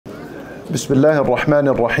بسم الله الرحمن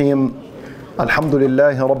الرحيم الحمد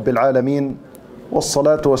لله رب العالمين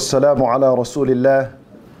والصلاة والسلام على رسول الله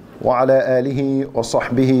وعلى آله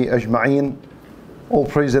وصحبه أجمعين. All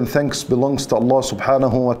praise and thanks belongs to Allah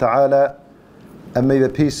subhanahu wa ta'ala, and may the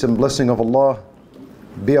peace and blessing of Allah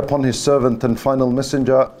be upon His servant and final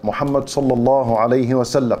messenger Muhammad sallallahu alayhi wa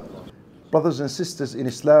sallam. Brothers and sisters in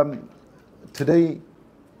Islam, today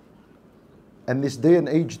and this day and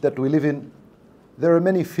age that we live in, there are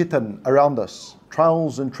many fitan around us,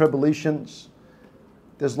 trials and tribulations.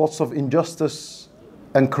 There's lots of injustice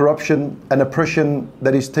and corruption and oppression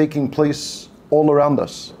that is taking place all around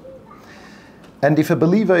us. And if a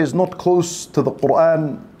believer is not close to the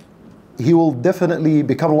Quran, he will definitely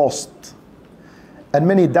become lost. And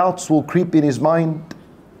many doubts will creep in his mind,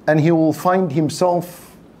 and he will find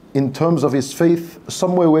himself, in terms of his faith,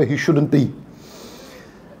 somewhere where he shouldn't be.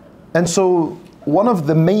 And so one of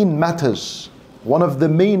the main matters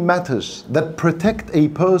that protect a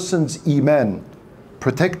person's iman,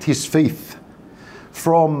 protect his faith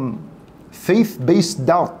from faith-based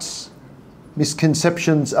doubts,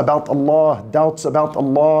 misconceptions about Allah, doubts about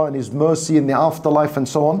Allah and His mercy in the afterlife and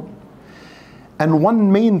so on. And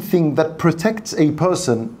one main thing that protects a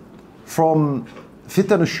person from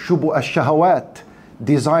fitan al-shahawat,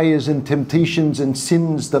 desires and temptations and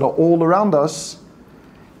sins that are all around us,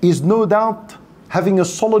 is no doubt having a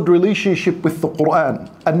solid relationship with the Quran,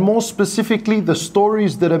 and more specifically the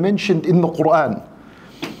stories that are mentioned in the Quran.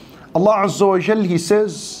 Allah Azza wa Jal, He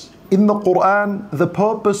says in the Quran, the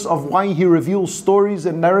purpose of why He reveals stories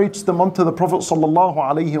and narrates them onto the Prophet sallallahu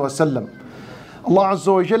alaihi wasallam. Allah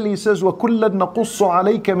Azza wa Jal, He says, وَكُلًّا نَقُصُّ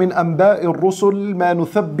عَلَيْكَ مِنْ أَنْبَاءِ الرُّسُلِ مَا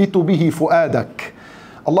نُثَبِّتُ بِهِ فُؤَادَكَ.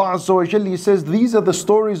 Allah Azza wa Jal, He says, these are the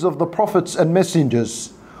stories of the prophets and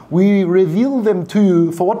messengers. We reveal them to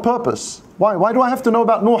you for what purpose? Why? Why do I have to know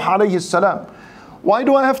about Nuh alayhi salam? Why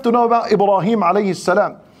do I have to know about Ibrahim alayhi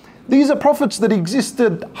salam? These are prophets that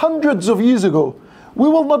existed hundreds of years ago. We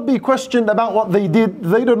will not be questioned about what they did.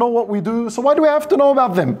 They don't know what we do. So why do we have to know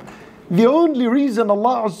about them? The only reason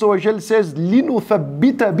Allah Azza wa Jal says,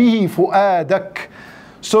 لِنُثَبِّتَ بِهِ فُؤَادَكَ,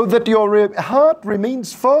 so that your heart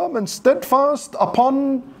remains firm and steadfast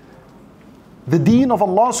upon the deen of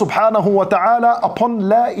Allah subhanahu wa ta'ala, upon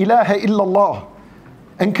La ilaha illallah.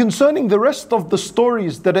 And concerning the rest of the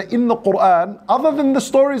stories that are in the Quran, other than the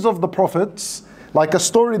stories of the prophets, like a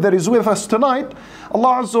story that is with us tonight,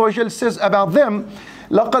 Allah Azza wa Jal says about them,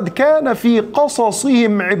 لَقَدْ كَانَ فِي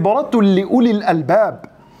قَصَصِهِمْ عِبْرَةٌ لِأُولِي الْأَلْبَابِ.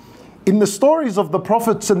 In the stories of the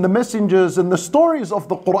prophets and the messengers and the stories of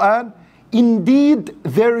the Quran, indeed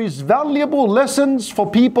there is valuable lessons for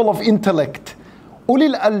people of intellect.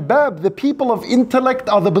 Ulil albab, the people of intellect,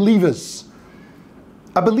 are the believers.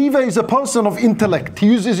 A believer is a person of intellect. He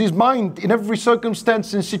uses his mind in every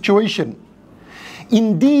circumstance and situation.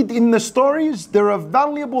 Indeed, in the stories, there are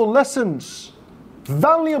valuable lessons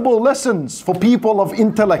for people of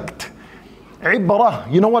intellect. Ibrah,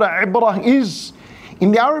 you know what a ibrah is?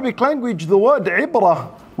 In the Arabic language, the word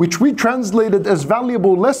ibrah, which we translated as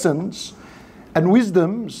valuable lessons and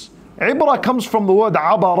wisdoms, ibrah comes from the word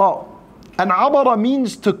abara. And abara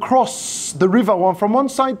means to cross the river from one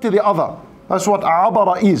side to the other. That's what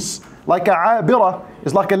abara is. Like a abira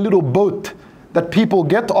is like a little boat that people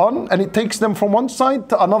get on, and it takes them from one side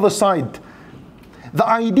to another side. The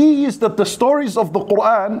idea is that the stories of the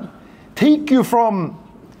Quran take you from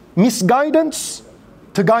misguidance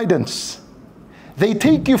to guidance. They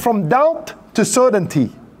take you from doubt to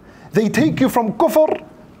certainty. They take you from kufr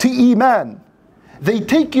to iman. They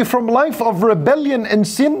take you from life of rebellion and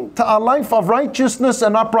sin to a life of righteousness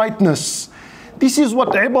and uprightness. This is what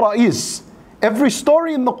ibrah is. Every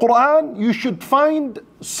story in the Quran you should find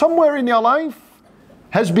somewhere in your life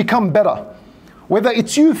has become better. Whether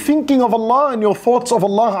it's you thinking of Allah and your thoughts of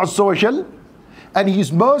Allah Azza wa Jal, and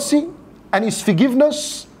His mercy and His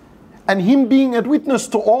forgiveness, and Him being a witness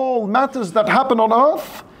to all matters that happen on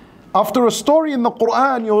earth. After a story in the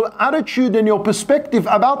Quran, your attitude and your perspective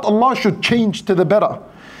about Allah should change to the better.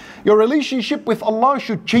 Your relationship with Allah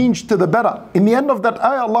should change to the better. In the end of that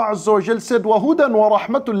ayah, Allah Azza wa Jal said, وَهُدًى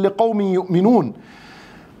وَرَحْمَةٌ لِقَوْمٍ يُؤْمِنُونَ.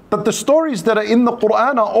 But the stories that are in the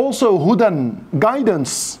Quran are also hudan,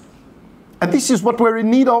 guidance. And this is what we're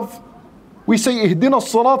in need of. We say, اهدنا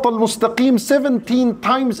الصراط المستقيم 17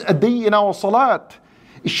 times a day in our salat.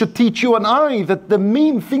 It should teach you and I that the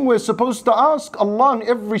main thing we're supposed to ask Allah on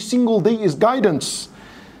every single day is guidance.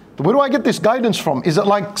 Where do I get this guidance from? Is it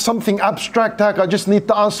like something abstract? I just need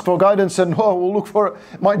to ask for guidance and we'll look for it.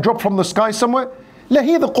 It might drop from the sky somewhere.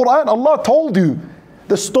 Here the Quran, Allah told you.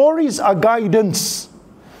 The stories are guidance.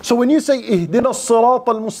 So when you say, اهدنا الصراط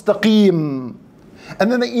المستقيم,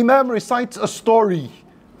 and then the Imam recites a story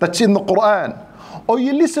that's in the Quran, or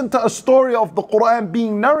you listen to a story of the Quran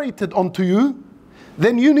being narrated onto you,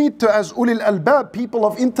 then you need to, as ulil albab, people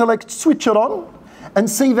of intellect, switch it on and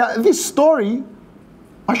say that this story,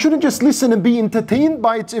 I shouldn't just listen and be entertained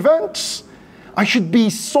by its events. I should be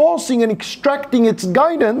sourcing and extracting its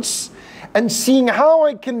guidance and seeing how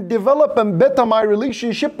I can develop and better my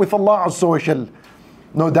relationship with Allah Azza wa Jal.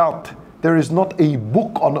 No doubt, there is not a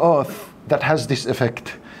book on earth that has this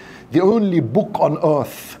effect. The only book on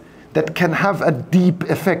earth that can have a deep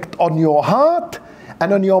effect on your heart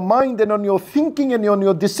and on your mind and on your thinking and on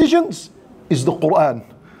your decisions is the Quran.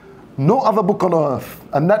 No other book on earth.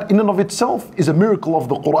 And that in and of itself is a miracle of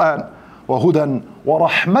the Quran. وَهُدًى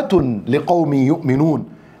وَرَحْمَةٌ لِقَوْمِ يُؤْمِنُونَ.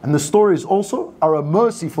 And the stories also are a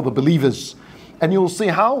mercy for the believers. And you'll see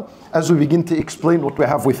how as we begin to explain what we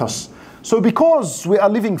have with us. So because we are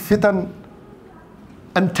living fitan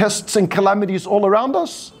and tests and calamities all around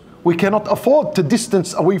us, we cannot afford to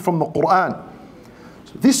distance away from the Quran.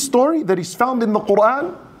 So this story that is found in the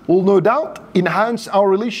Quran will no doubt enhance our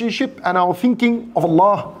relationship and our thinking of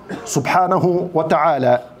Allah subhanahu wa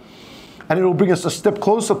ta'ala. And it will bring us a step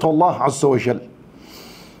closer to Allah Azza wa Jal.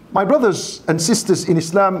 My brothers and sisters in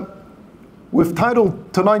Islam, we've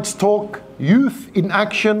titled tonight's talk, Youth in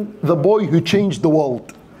Action, the Boy Who Changed the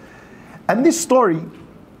World. And this story,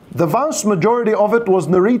 the vast majority of it was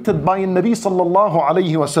narrated by Nabi sallallahu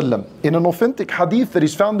alayhi wa sallam in an authentic hadith that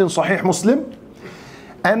is found in Sahih Muslim.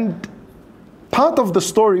 And part of the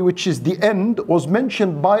story, which is the end, was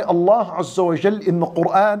mentioned by Allah Azza wa Jal in the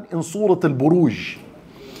Quran in Surah Al-Buruj.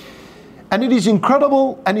 And it is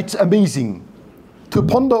incredible and it's amazing to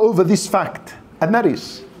ponder over this fact. And that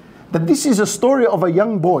is, that this is a story of a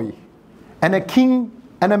young boy and a king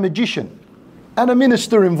and a magician and a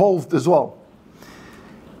minister involved as well.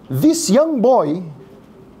 This young boy,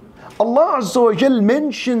 Allah Azza wa Jal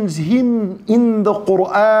mentions him in the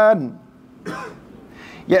Quran.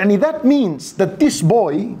 Yani that means that this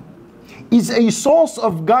boy is a source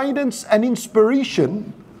of guidance and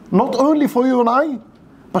inspiration, not only for you and I,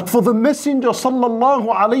 but for the Messenger sallallahu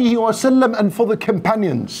alayhi wa sallam and for the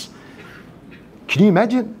companions. Can you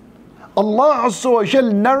imagine? Allah Azza wa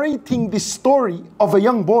Jal narrating this story of a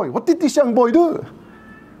young boy. What did this young boy do?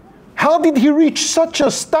 How did he reach such a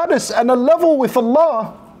status and a level with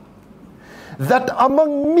Allah that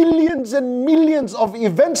among millions and millions of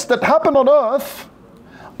events that happen on earth,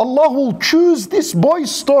 Allah will choose this boy's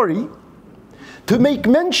story to make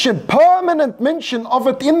mention, permanent mention of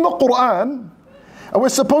it in the Quran. And we're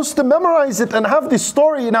supposed to memorize it and have this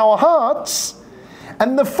story in our hearts.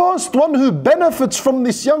 And the first one who benefits from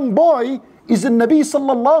this young boy is the Nabi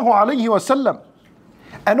sallallahu alayhi wa sallam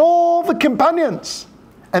and all the companions.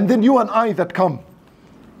 And then you and I that come.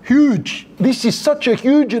 Huge. This is such a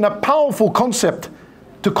huge and a powerful concept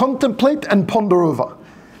to contemplate and ponder over.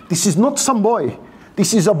 This is not some boy.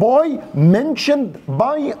 This is a boy mentioned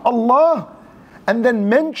by Allah and then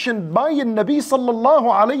mentioned by the Nabi sallallahu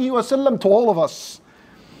alayhi wa sallam to all of us.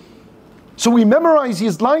 So we memorize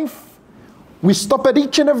his life, we stop at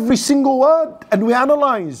each and every single word and we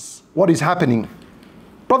analyze what is happening.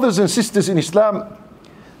 Brothers and sisters in Islam,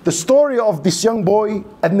 the story of this young boy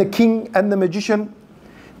and the king and the magician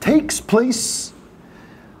takes place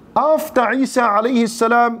after Isa alayhi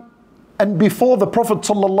salam and before the Prophet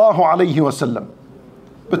sallallahu alayhi wa sallam.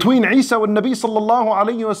 Between Isa and Nabi sallallahu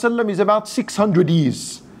alayhi wa sallam is about 600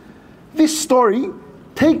 years. This story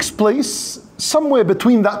takes place somewhere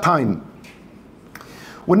between that time.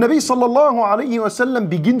 When Nabi sallallahu alayhi wa sallam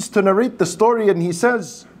begins to narrate the story and he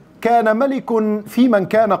says, كَانَ مَلِكٌ فِي مَنْ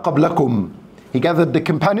كَانَ قَبْلَكُمْ. He gathered the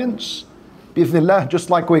companions, bi'ithnillah, just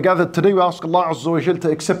like we're gathered today. We ask Allah Azza wa Jal to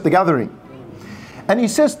accept the gathering. And he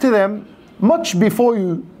says to them, much before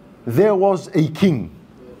you, there was a king.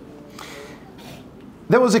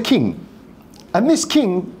 There was a king. And this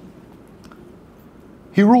king,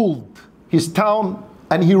 he ruled his town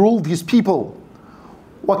and he ruled his people.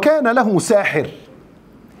 وَكَانَ لَهُ سَاحِرٌ.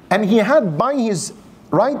 And he had by his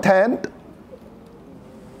right hand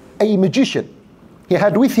a magician. He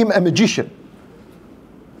had with him a magician.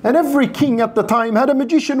 And every king at the time had a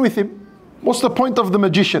magician with him. What's the point of the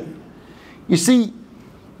magician? You see,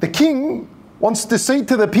 the king wants to say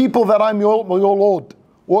to the people that I'm your Lord,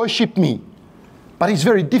 worship me. But it's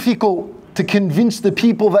very difficult to convince the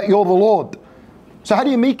people that you're the Lord. So how do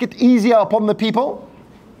you make it easier upon the people?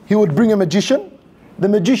 He would bring a magician. The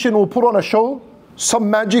magician will put on a show, some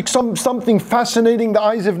magic, something fascinating the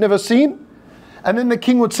eyes have never seen. And then the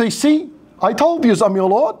king would say, see, I told you I'm your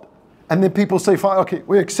Lord. And then people say, fine, okay,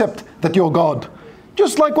 we accept that you're God.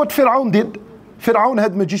 Just like what Fir'aun did. Fir'aun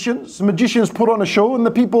had magicians. Magicians put on a show and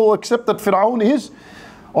the people accept that Fir'aun is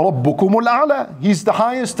رَبُّكُمُ الْأَعْلَى. He's the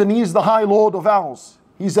highest and He is the high Lord of ours.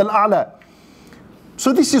 He's al-A'la.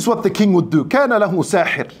 So this is what the king would do. كَانَ لَهُ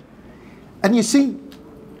سَاحِرٌ. And you see,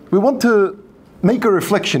 we want to make a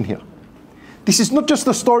reflection here. This is not just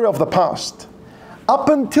the story of the past. Up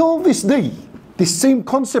until this day, this same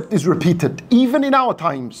concept is repeated, even in our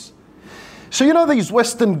times. So you know these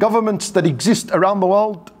Western governments that exist around the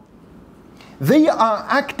world? They are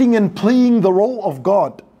acting and playing the role of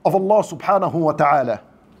God, of Allah subhanahu wa ta'ala.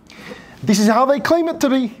 This is how they claim it to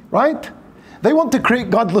be, right? They want to create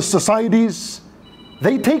godless societies.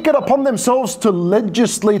 They take it upon themselves to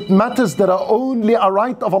legislate matters that are only a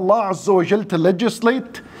right of Allah Azza wa Jal to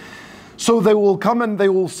legislate. So they will come and they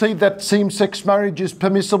will say that same-sex marriage is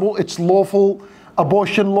permissible, it's lawful.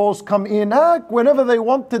 Abortion laws come in. Whenever they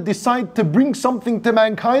want to decide to bring something to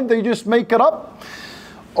mankind, they just make it up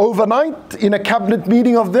overnight in a cabinet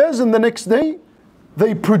meeting of theirs, and the next day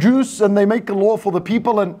they produce and they make a law for the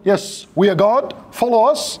people, and yes, we are God, follow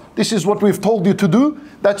us, this is what we've told you to do,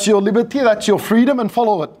 that's your liberty, that's your freedom, and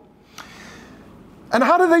follow it. And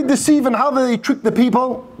how do they deceive and how do they trick the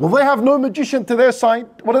people? Well, they have no magician to their side.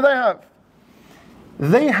 What do they have?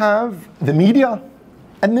 They have the media.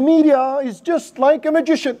 And the media is just like a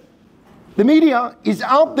magician. The media is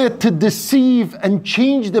out there to deceive and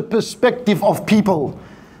change the perspective of people.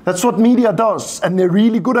 That's what media does, and they're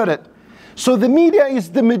really good at it. So the media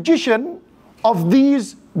is the magician of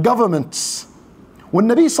these governments. When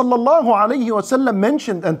Nabi sallallahu alayhi wasallam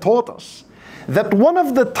mentioned and taught us that one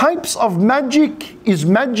of the types of magic is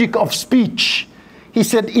magic of speech. He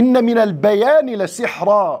said, "Inna min al-bayani la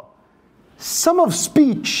sihra." Some of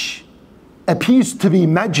speech appears to be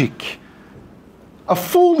magic. A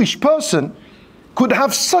foolish person could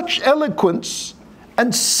have such eloquence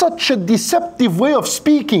and such a deceptive way of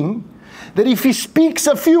speaking that if he speaks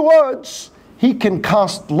a few words, he can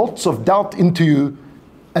cast lots of doubt into you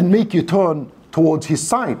and make you turn towards his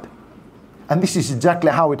side. And this is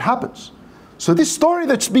exactly how it happens. So this story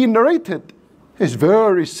that's being narrated is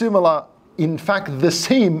very similar, in fact the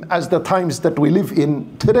same as the times that we live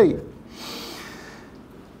in today.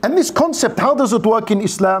 And this concept, how does it work in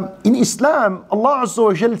Islam? In Islam, Allah Azza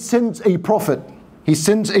wa Jal sends a prophet. He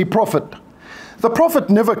sends a prophet. The prophet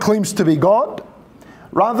never claims to be God.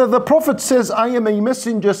 Rather, the prophet says, I am a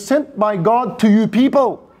messenger sent by God to you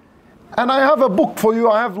people. And I have a book for you.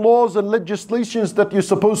 I have laws and legislations that you're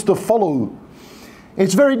supposed to follow.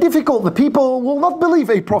 It's very difficult. The people will not believe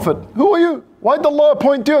a prophet. Who are you? Why did Allah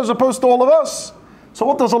appoint you as opposed to all of us? So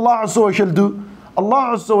what does Allah Azza wa Jal do?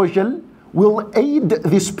 Allah Azza wa Jal will aid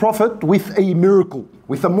this prophet with a miracle,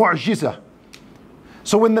 with a mu'jizah.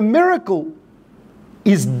 So when the miracle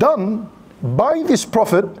is done by this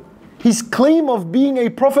prophet, his claim of being a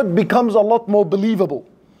prophet becomes a lot more believable.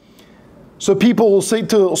 So people will say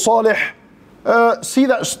to Salih, see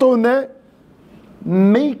that stone there?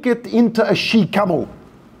 Make it into a she-camel.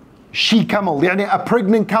 She-camel, يعني a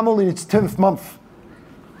pregnant camel in its 10th month.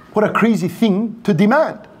 What a crazy thing to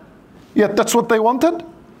demand. Yet that's what they wanted.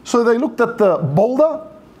 So they looked at the boulder,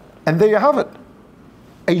 and there you have it.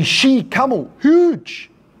 A she-camel, huge.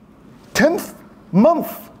 10th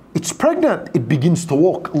month, it's pregnant. It begins to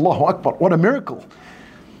walk. Allahu Akbar, what a miracle.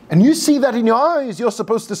 And you see that in your eyes, you're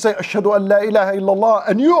supposed to say, Ashhadu an la ilaha illallah,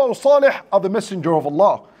 and you, O Salih, are the messenger of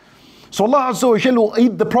Allah. So Allah Azza wa Jalla will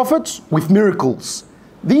aid the prophets with miracles.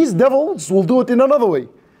 These devils will do it in another way.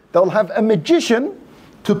 They'll have a magician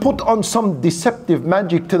to put on some deceptive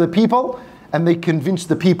magic to the people, and they convince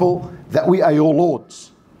the people that we are your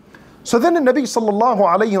lords. So then the Nabi sallallahu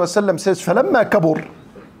alayhi wa sallam says, فَلَمَّا كَبُرْ,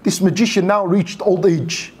 this magician now reached old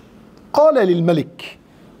age. قَالَ لِلْمَلِكِ,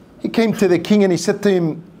 he came to the king and he said to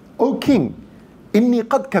him, O king, إِنِّي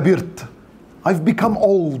قَدْ كَبِرْتُ, I've become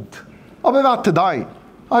old. I'm about to die.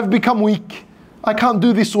 I've become weak. I can't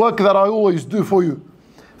do this work that I always do for you.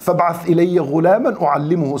 فَبْعَثْ إِلَيَّ غُلَامًا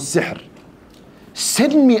أُعَلِّمُهُ السِّحْرِ,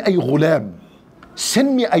 send me a ghulam,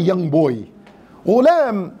 send me a young boy.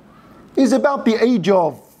 Ghulam is about the age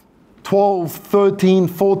of 12, 13,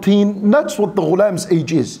 14. That's what the ghulam's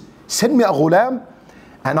age is. Send me a ghulam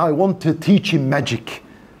and I want to teach him magic.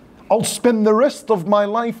 I'll spend the rest of my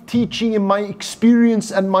life teaching him my experience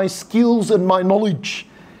and my skills and my knowledge.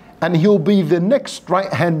 And he'll be the next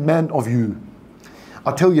right-hand man of you.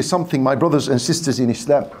 I'll tell you something, my brothers and sisters in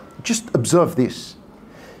Islam. Just observe this.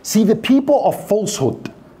 See, the people of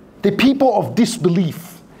falsehood, the people of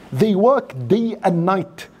disbelief, they work day and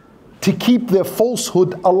night to keep their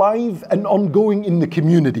falsehood alive and ongoing in the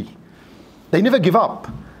community. They never give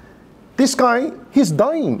up. This guy, he's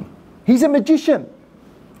dying. He's a magician.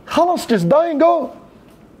 Khalas, just die and go.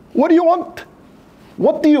 What do you want?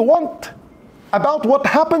 What do you want? about what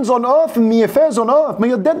happens on earth and the affairs on earth. When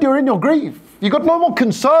you're dead, you're in your grave. You got no more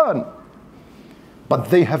concern. But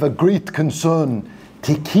they have a great concern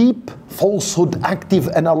to keep falsehood active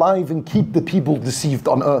and alive and keep the people deceived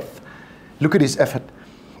on earth. Look at his effort.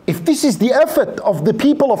 If this is the effort of the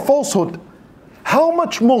people of falsehood, how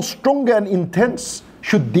much more stronger and intense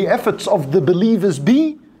should the efforts of the believers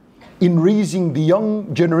be in raising the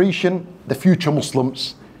young generation, the future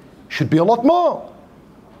Muslims? Should be a lot more.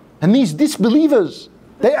 And these disbelievers,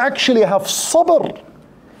 they actually have sabr.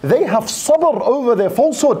 They have sabr over their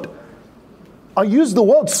falsehood. I use the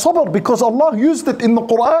word sabr because Allah used it in the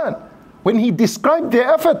Quran when He described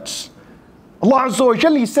their efforts. Allah Azza wa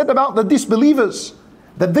Jalla, He said about the disbelievers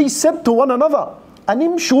that they said to one another,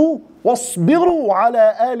 Animshu wasbiru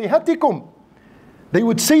ala alihatikum. They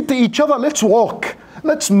would say to each other, let's walk,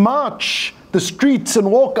 let's march the streets and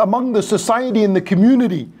walk among the society and the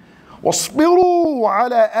community. Wasbiru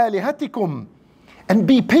ala alihatikum. And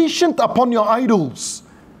be patient upon your idols.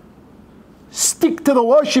 Stick to the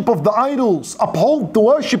worship of the idols. Uphold the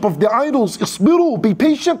worship of the idols. Isbiru, be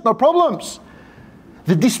patient, no problems.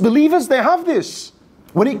 The disbelievers, they have this.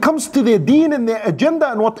 When it comes to their deen and their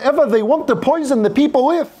agenda and whatever they want to poison the people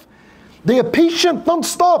with, they are patient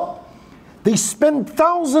non-stop. They spend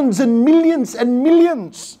thousands and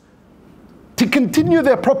millions to continue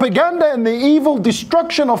their propaganda and their evil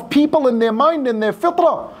destruction of people and their mind and their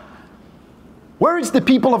fitrah. Where is the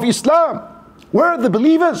people of Islam? Where are the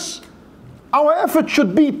believers? Our effort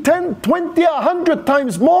should be 10, 20, 100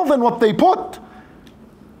 times more than what they put.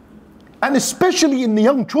 And especially in the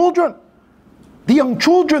young children. The young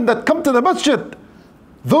children that come to the masjid.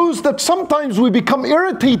 Those that sometimes we become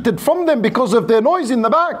irritated from them because of their noise in the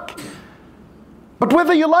back. But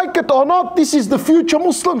whether you like it or not, this is the future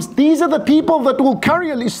Muslims. These are the people that will carry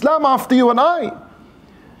Islam after you and I.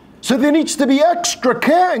 So there needs to be extra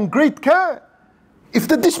care and great care. If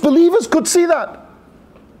the disbelievers could see that,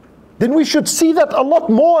 then we should see that a lot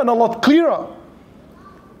more and a lot clearer.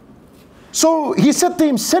 So he said to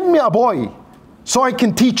him, send me a boy so I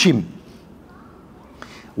can teach him.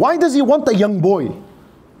 Why does he want a young boy?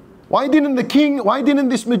 Why didn't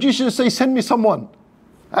this magician say, send me someone?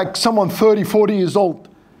 Like someone 30, 40 years old.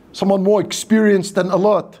 Someone more experienced and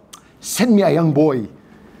alert. Send me a young boy.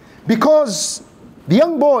 Because the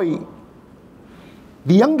young boy,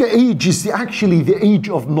 the younger age is actually the age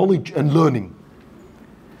of knowledge and learning.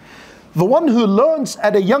 The one who learns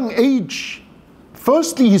at a young age,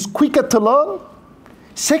 firstly, he's quicker to learn.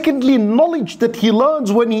 Secondly, knowledge that he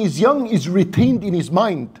learns when he is young is retained in his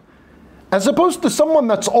mind. As opposed to someone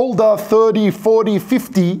that's older, 30, 40,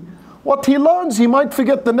 50, what he learns he might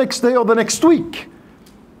forget the next day or the next week.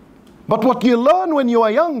 But what you learn when you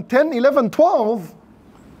are young, 10, 11, 12,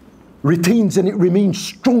 retains and it remains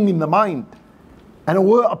strong in the mind. And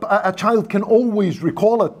a child can always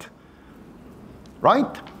recall it.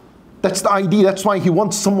 Right? That's the idea. That's why he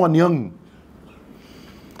wants someone young.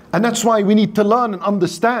 And that's why we need to learn and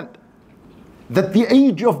understand that the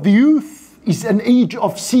age of the youth is an age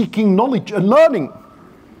of seeking knowledge and learning.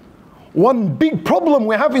 One big problem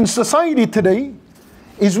we have in society today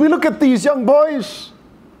is we look at these young boys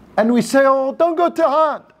and we say, oh, don't go too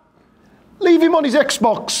hard. Leave him on his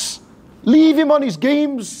Xbox. Leave him on his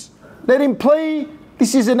games. Let him play.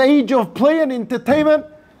 This is an age of play and entertainment.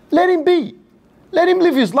 Let him be. Let him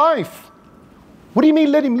live his life. What do you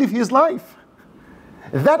mean let him live his life?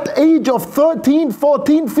 That age of 13,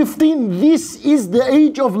 14, 15, this is the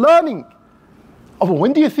age of learning. Oh,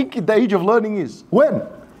 when do you think the age of learning is? When?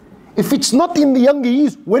 If it's not in the younger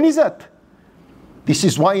years, when is that? This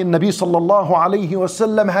is why Nabi sallallahu alayhi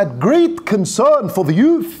wasallam had great concern for the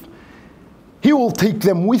youth. He will take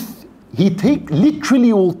them with,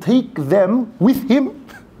 literally will take them with him.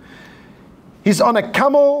 He's on a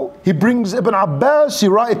camel, he brings Ibn Abbas, he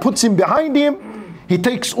puts him behind him. He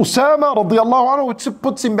takes Usama radiallahu anhu,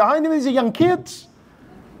 puts him behind him. These are young kids.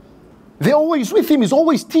 They're always with him, he's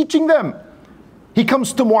always teaching them. He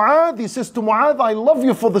comes to Mu'adh, he says to Mu'adh, I love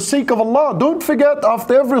you for the sake of Allah. Don't forget,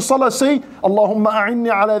 after every salah say, Allahumma a'inni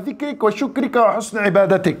ala dhikrik wa shukrika wa husni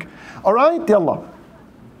ibadatik. Alright, yallah.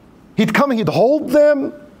 He'd come, he'd hold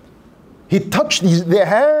them, he'd touch their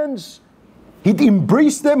hands, he'd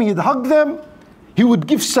embrace them, he'd hug them. He would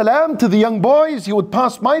give salam to the young boys, he would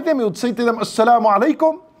pass by them, he would say to them, Assalamu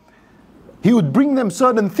alaikum. He would bring them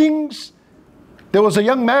certain things. There was a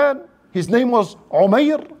young man, his name was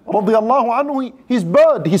Umayr radiallahu anhu,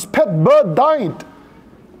 his pet bird died.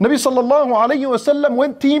 Nabi sallallahu alayhi wasallam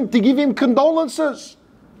went to him to give him condolences.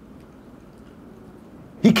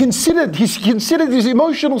 He considered his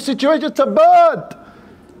emotional situation. It's a bird.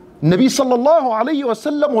 Nabi sallallahu alayhi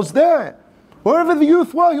wasallam was there. Wherever the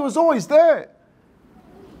youth were, he was always there.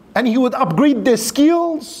 and he would upgrade their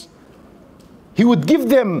skills. He would give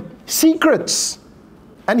them secrets,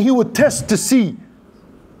 and he would test to see,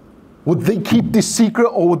 would they keep this secret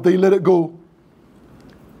or would they let it go?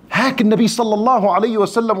 Heck, Nabi sallallahu alayhi wa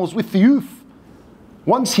sallam was with the youth.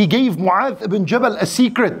 Once he gave Mu'adh ibn Jabal a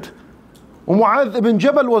secret. Mu'adh ibn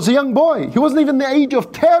Jabal was a young boy. He wasn't even the age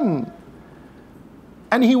of 10.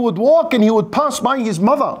 And he would walk and he would pass by his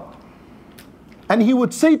mother. And he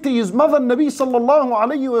would say to his mother, Nabi sallallahu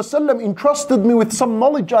alayhi wa sallam entrusted me with some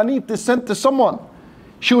knowledge I need to send to someone.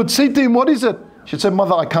 She would say to him, what is it? She'd say,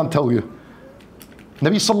 mother, I can't tell you.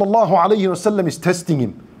 Nabi sallallahu alayhi wa sallam is testing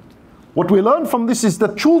him. What we learn from this is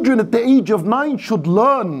that children at the age of 9 should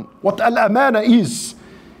learn what al-amana is.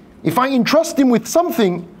 If I entrust him with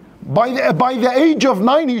something, by the age of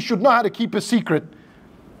 9 he should know how to keep a secret.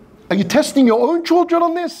 Are you testing your own children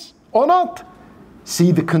on this or not?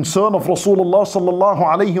 See the concern of Rasulullah sallallahu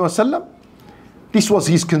alayhi wa sallam. This was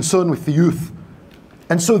his concern with the youth.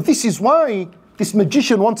 And so this is why this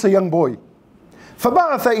magician wants a young boy.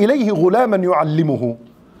 فَبَعَثَ إِلَيْهِ غُلَامًا يُعَلِّمُهُ.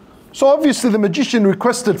 So obviously the magician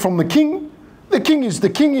requested from the king. The king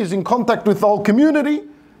is in contact with the whole community.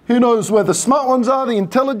 He knows where the smart ones are, the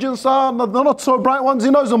intelligent are, the not so bright ones,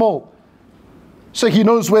 he knows them all. So he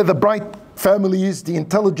knows where the bright family is, the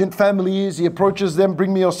intelligent family is. He approaches them,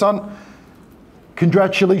 bring me your son.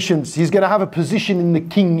 Congratulations, he's going to have a position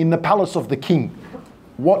in the palace of the king.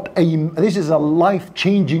 This is a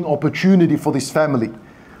life-changing opportunity for this family.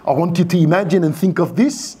 I want you to imagine and think of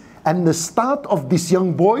this and the start of this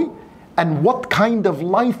young boy and what kind of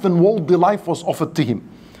life and worldly life was offered to him.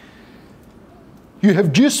 You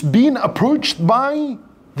have just been approached by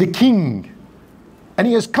the king, and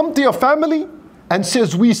he has come to your family and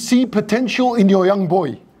says, we see potential in your young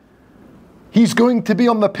boy. He's going to be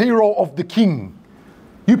on the payroll of the king.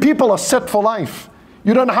 You people are set for life.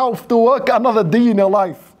 You don't have to work another day in your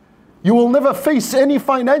life. You will never face any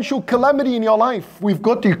financial calamity in your life. We've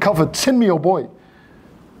got you covered. Send me your boy.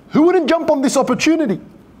 Who wouldn't jump on this opportunity?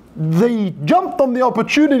 They jumped on the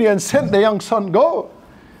opportunity and sent the young son go.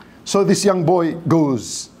 So this young boy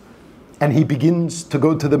goes and he begins to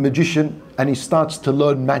go to the magician and he starts to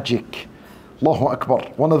learn magic. Allahu Akbar.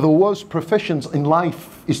 One of the worst professions in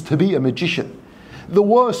life is to be a magician. The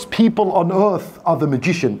worst people on earth are the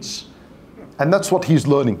magicians. And that's what he's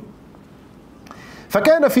learning.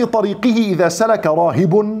 فكان في طريقه إذا سلك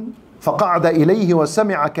راهب فقعد إليه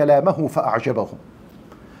وسمع كلامه فأعجبه.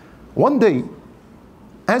 One day,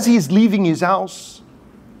 as he's leaving his house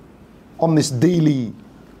on this daily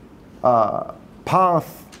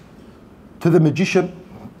path to the magician,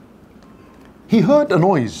 he heard a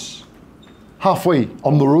noise. Halfway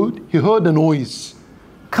on the road, he heard a noise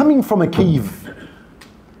coming from a cave.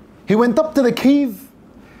 He went up to the cave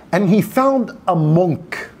and he found a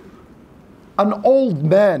monk, an old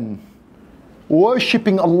man,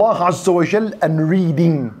 worshipping Allah Azza wa Jal and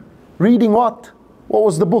reading. Reading what? What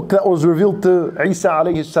was the book that was revealed to Isa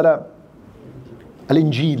alayhi salam?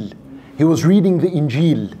 Al-Injil. He was reading the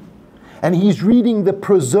Injil. And he's reading the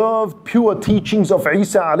preserved, pure teachings of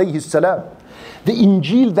Isa alayhi salam. The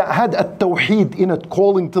Injil that had at-Tawheed in it,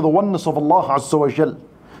 calling to the oneness of Allah Azza wa Jal.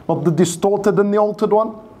 Not the distorted and the altered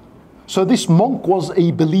one. So this monk was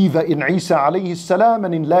a believer in Isa alayhi salam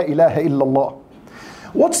and in La ilaha illallah.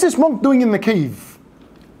 What's this monk doing in the cave?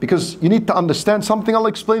 Because you need to understand something, I'll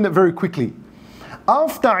explain it very quickly.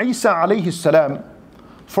 After Isa alayhi salam,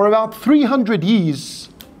 for about 300 years,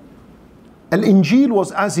 Al-Injil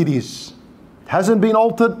was as it is. It hasn't been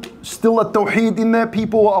altered, still a Tawheed in there,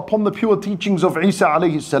 people were upon the pure teachings of Isa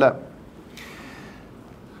alayhi salam.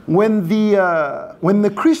 When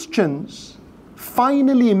the Christians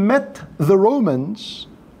finally met the Romans,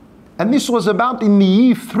 and this was about in the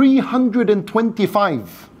year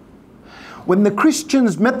 325, when the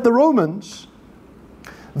Christians met the Romans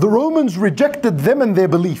rejected them and their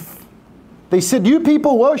belief. They said, you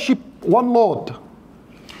people worship one Lord.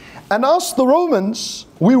 And us, the Romans,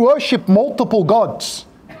 we worship multiple gods.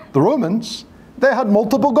 The Romans, they had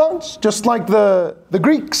multiple gods, just like the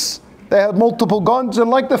Greeks. They had multiple gods, and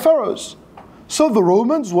like the pharaohs. So the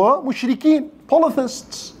Romans were mushrikeen,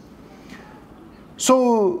 polytheists.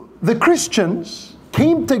 So the Christians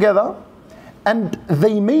came together and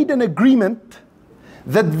they made an agreement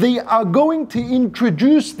that they are going to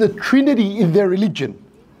introduce the Trinity in their religion,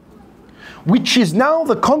 which is now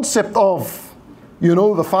the concept of,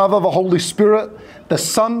 the Father, the Holy Spirit, the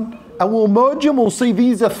Son, and we'll merge them, we'll say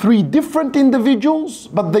these are three different individuals,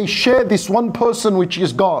 but they share this one person, which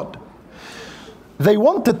is God. They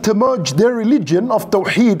wanted to merge their religion of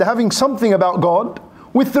Tawheed, having something about God,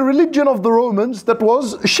 with the religion of the Romans that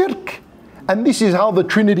was shirk. And this is how the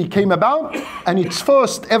Trinity came about. And its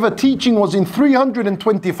first ever teaching was in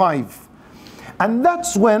 325. And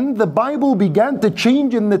that's when the Bible began to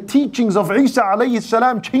change and the teachings of Isa alayhi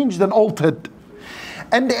salam changed and altered.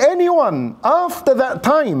 And anyone after that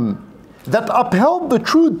time that upheld the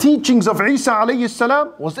true teachings of Isa alayhi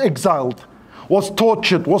salam was exiled, was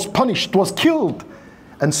tortured, was punished, was killed.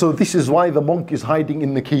 And so this is why the monk is hiding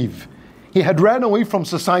in the cave. He had ran away from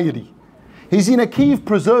society. He's in a cave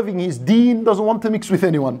preserving his deen, doesn't want to mix with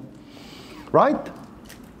anyone. Right?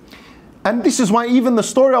 And this is why even the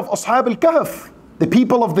story of Ashab al-Kahf, the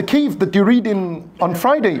people of the cave that you read on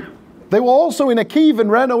Friday, they were also in a cave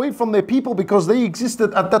and ran away from their people because they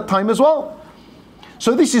existed at that time as well.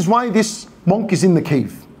 So this is why this monk is in the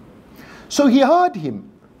cave. So he heard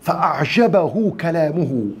him. فَأَعْجَبَهُ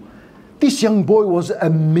كَلَامُهُ. This young boy was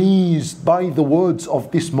amazed by the words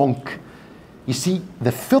of this monk. You see,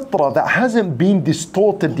 the fitrah that hasn't been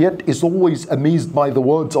distorted yet is always amazed by the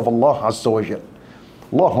words of Allah Azza wa Jal.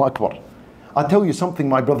 Allahu Akbar. I tell you something,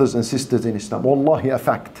 my brothers and sisters in Islam, wallahi, a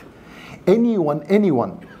fact.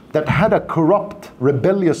 Anyone that had a corrupt,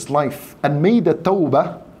 rebellious life and made a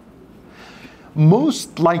tawbah,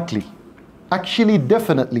 most likely, actually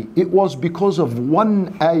definitely, it was because of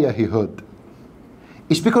one ayah he heard.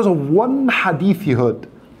 It's because of one hadith he heard,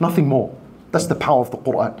 nothing more. That's the power of the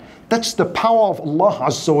Quran. That's the power of Allah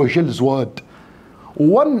Azza wa Jal's word.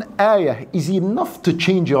 One ayah is enough to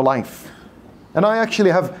change your life. And I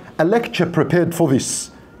actually have a lecture prepared for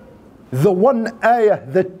this. The one ayah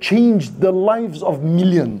that changed the lives of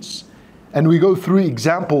millions. And we go through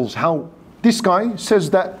examples how this guy says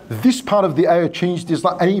that this part of the ayah changed his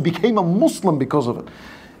life and he became a Muslim because of it.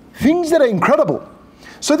 Things that are incredible.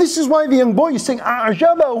 So this is why the young boy is saying,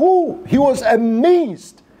 أَعْجَبَهُ. He was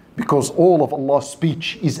amazed. Because all of Allah's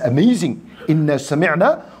speech is amazing. إِنَّا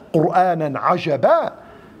سَمِعْنَا قُرْآنًا عَجَبًا.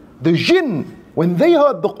 The jinn, when they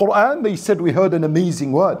heard the Quran, they said, we heard an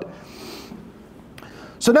amazing word.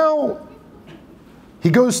 So now, he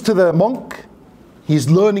goes to the monk. He's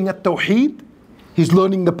learning at Tawheed. He's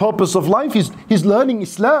learning the purpose of life. He's learning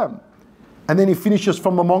Islam. And then he finishes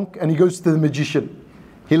from a monk and he goes to the magician.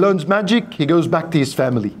 He learns magic. He goes back to his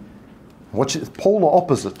family. Watch it, polar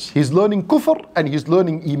opposites. He's learning kufr and he's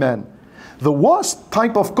learning iman. The worst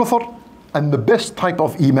type of kufr and the best type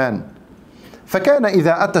of iman. فَكَانَ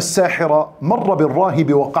إِذَا أَتَى السَّاحِرَ مَرَّ بِالرَّاهِبِ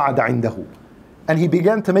وَقَعَدَ عِنْدَهُ. And he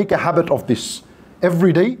began to make a habit of this.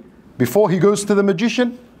 Every day, before he goes to the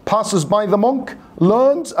magician, passes by the monk,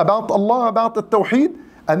 learns about Allah, about the Tawheed,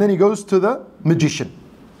 and then he goes to the magician.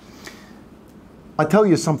 I tell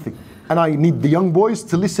you something, and I need the young boys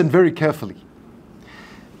to listen very carefully.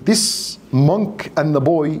 This monk and the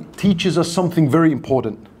boy teaches us something very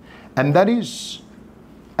important. And that is,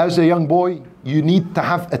 as a young boy, you need to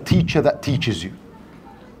have a teacher that teaches you.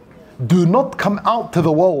 Do not come out to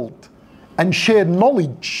the world and share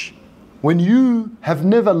knowledge when you have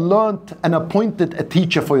never learnt and appointed a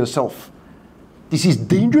teacher for yourself. This is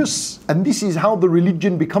dangerous, and this is how the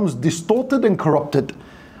religion becomes distorted and corrupted.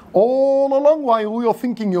 All along while you're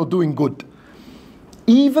thinking you're doing good.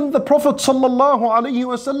 Even the Prophet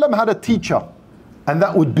ﷺ had a teacher, and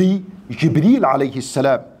that would be Jibreel alayhi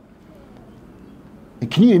salam.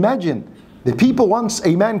 Can you imagine? The people once,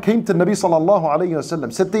 a man came to Nabi sallallahu alayhi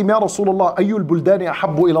wasallam, said to him, Ya Rasulullah, ayyul buldani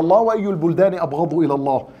ahabbu ila Allah wa ayyul buldani abghadu ila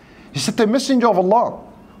Allah. He said to the Messenger of Allah,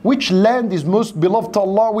 which land is most beloved to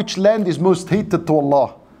Allah, which land is most hated to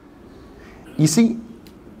Allah? You see,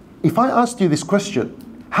 if I asked you this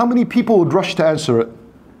question, how many people would rush to answer it?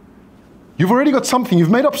 You've already got something, you've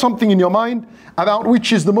made up something in your mind about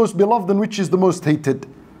which is the most beloved and which is the most hated.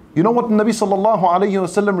 You know what Nabi sallallahu alayhi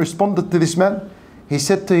wasallam responded to this man? He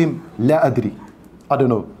said to him, La adri, I don't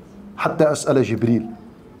know. Hatta as'ala Jibreel.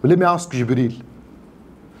 But let me ask Jibreel.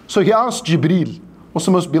 So he asked Jibreel, what's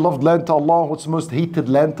the most beloved land to Allah? What's the most hated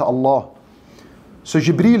land to Allah? So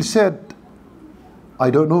Jibreel said, I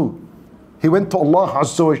don't know. He went to Allah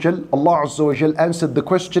Azza wa Jal. Allah Azza wa Jal answered the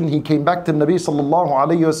question. He came back to Nabi sallallahu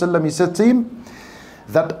alayhi wasallam. He said to him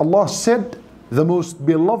that Allah said, the most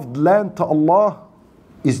beloved land to Allah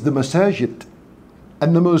is the masajid.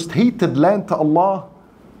 And the most hated land to Allah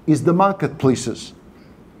is the marketplaces.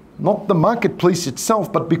 Not the marketplace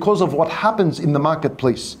itself, but because of what happens in the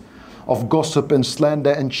marketplace. Of gossip and slander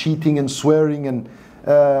and cheating and swearing and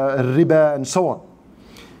riba and so on.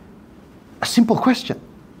 A simple question.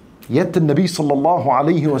 Yet the Nabi sallallahu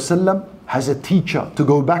alayhi wasallam has a teacher to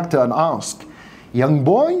go back to and ask, young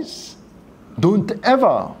boys, don't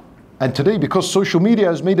ever. And today, because social media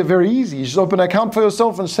has made it very easy, you just open an account for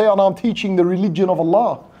yourself and say, oh, no, I'm teaching the religion of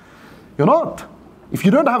Allah. You're not. If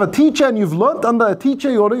you don't have a teacher and you've learnt under a teacher,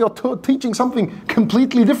 you're teaching something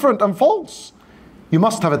completely different and false. You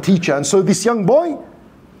must have a teacher. And so this young boy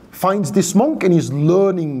finds this monk and he's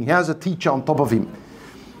learning. He has a teacher on top of him.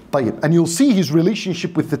 And you'll see his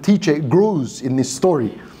relationship with the teacher, it grows in this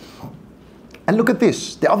story. And look at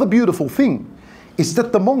this. The other beautiful thing is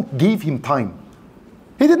that the monk gave him time.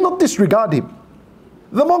 He did not disregard him.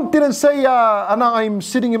 The monk didn't say, I'm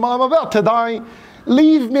about to die.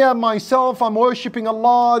 Leave me and myself, I'm worshipping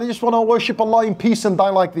Allah. I just want to worship Allah in peace and die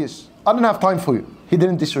like this. I don't have time for you. He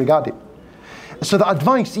didn't disregard it. So the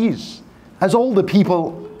advice is, as older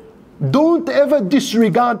people, don't ever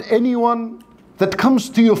disregard anyone that comes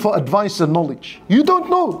to you for advice and knowledge. You don't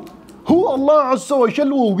know who Allah Azza wa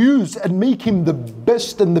Jalla will use and make him the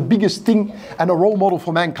best and the biggest thing and a role model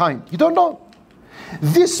for mankind. You don't know.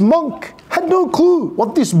 This monk had no clue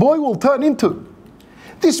what this boy will turn into.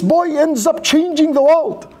 This boy ends up changing the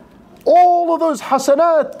world. All of those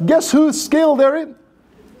hasanat, guess whose scale they're in?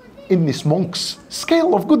 In this monk's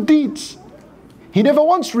scale of good deeds. He never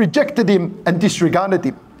once rejected him and disregarded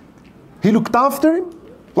him. He looked after him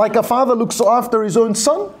like a father looks after his own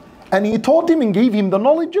son, and he taught him and gave him the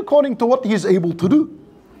knowledge according to what he is able to do.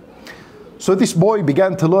 So this boy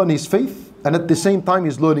began to learn his faith, and at the same time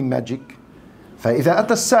he's learning magic. فَإِذَا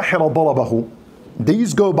أَتَى السَّاحِرَ ضَرَبَهُ.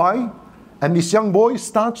 Days go by, and this young boy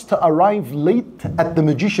starts to arrive late at the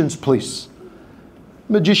magician's place.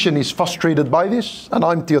 Magician is frustrated by this, and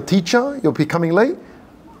I'm your teacher, you're becoming late.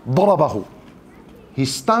 ضَرَبَهُ. He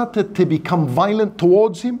started to become violent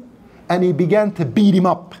towards him, and he began to beat him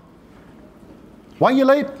up. Why are you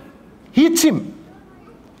late? He hits him,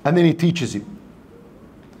 and then he teaches him.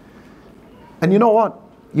 And you know what?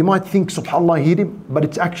 You might think, subhanAllah, he hit him, but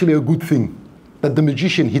it's actually a good thing that the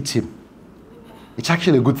magician hits him. It's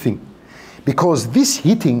actually a good thing. Because this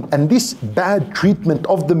hitting and this bad treatment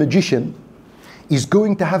of the magician is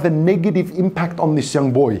going to have a negative impact on this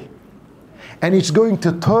young boy. And it's going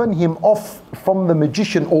to turn him off from the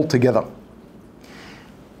magician altogether.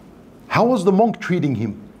 How was the monk treating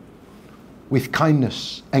him? With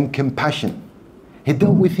kindness and compassion. He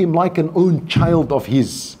dealt with him like an own child of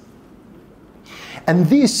his. And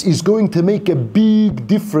this is going to make a big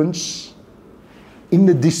difference in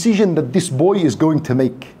the decision that this boy is going to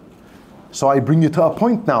make. So I bring you to a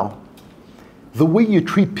point now. The way you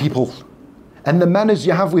treat people and the manners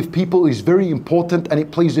you have with people is very important, and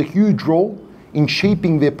it plays a huge role in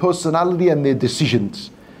shaping their personality and their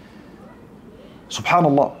decisions.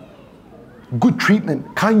 Subhanallah. Good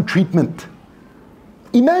treatment, kind treatment.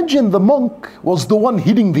 Imagine the monk was the one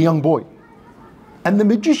hitting the young boy, and the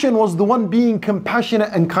magician was the one being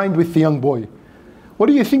compassionate and kind with the young boy. What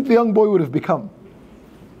do you think the young boy would have become?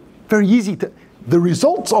 Very easy to... The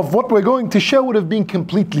results of what we're going to share would have been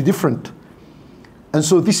completely different. And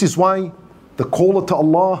so this is why the caller to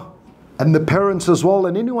Allah and the parents as well,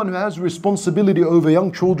 and anyone who has responsibility over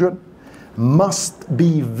young children, must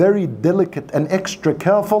be very delicate and extra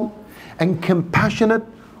careful and compassionate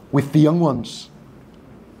with the young ones.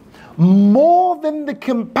 More than the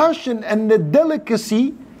compassion and the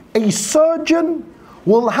delicacy a surgeon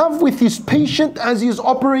will have with his patient as he's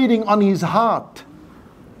operating on his heart.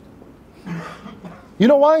 You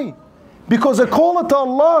know why? Because a caller to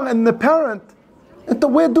Allah and the parent,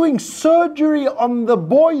 we're doing surgery on the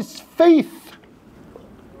boy's faith.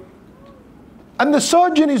 And the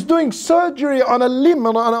surgeon is doing surgery on a limb,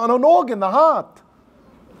 on an organ, the heart.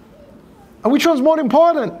 And which one's more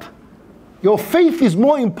important? Your faith is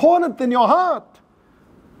more important than your heart.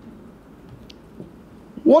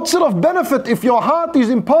 What's it of benefit if your heart is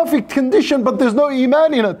in perfect condition but there's no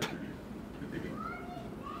iman in it?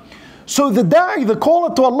 So the da'i, the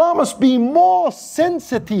caller to Allah, must be more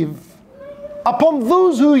sensitive upon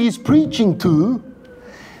those who he's preaching to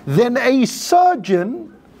than a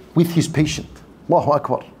surgeon with his patient. Allahu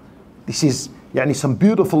Akbar. This is some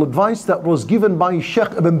beautiful advice that was given by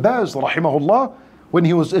Shaykh Ibn Baz rahimahullah when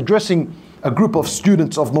he was addressing a group of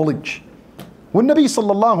students of knowledge. When Nabi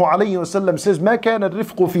sallallahu alayhi wa sallam says, مَا كَانَ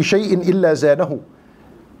الرِّفْقُ فِي شَيْءٍ إِلَّا زَانَهُ.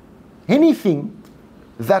 Anything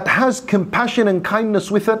that has compassion and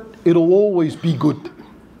kindness with it, it'll always be good.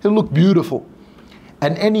 It'll look beautiful.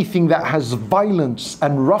 And anything that has violence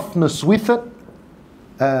and roughness with it,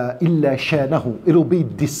 إِلَّا شَانَهُ. It'll be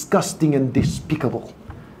disgusting and despicable.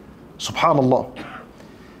 Subhanallah.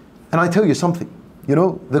 And I tell you something,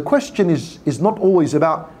 the question is not always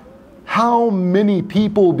about how many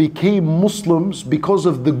people became Muslims because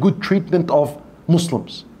of the good treatment of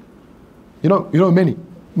Muslims.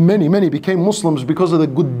 Many became Muslims because of the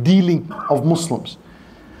good dealing of Muslims.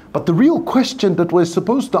 But the real question that we're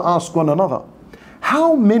supposed to ask one another,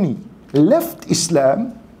 how many left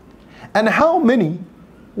Islam And how many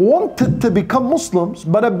wanted to become Muslims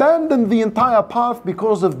but abandoned the entire path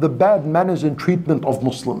because of the bad manners and treatment of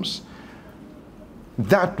Muslims?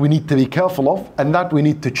 That we need to be careful of, and that we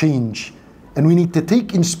need to change. And we need to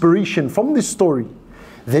take inspiration from this story,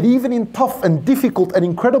 that even in tough and difficult and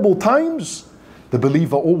incredible times, the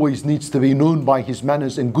believer always needs to be known by his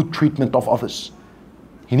manners and good treatment of others.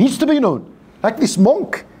 He needs to be known. Like this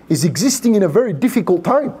monk is existing in a very difficult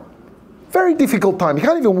time. Very difficult time. He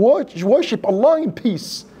can't even worship Allah in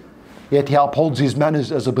peace. Yet he upholds his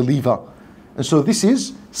manners as a believer. And so this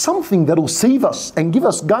is something that will save us and give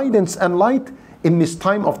us guidance and light in this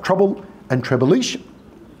time of trouble and tribulation.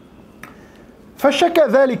 فَشَكَى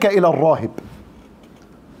ذَلِكَ إِلَى الرَّاهِبِ.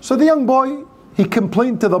 So the young boy, he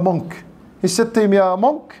complained to the monk. He said to him, "Ya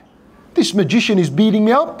monk, this magician is beating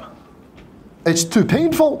me up. It's too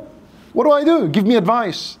painful. What do I do? Give me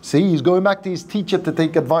advice." See, he's going back to his teacher to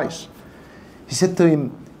take advice. He said to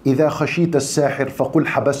him, إِذَا خَشِيتَ السَّاحِرْ فَقُلْ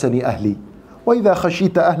حَبَسَنِي أَهْلِي وَإِذَا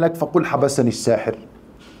خَشِيتَ أَهْلَكَ فَقُلْ حَبَسَنِي السَّاحِرْ.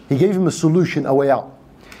 He gave him a solution, a way out.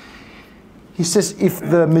 He says, if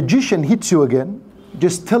the magician hits you again,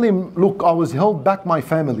 just tell him, "Look, I was held back my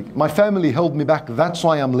family. My family held me back. That's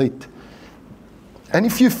why I'm late." And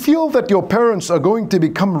if you feel that your parents are going to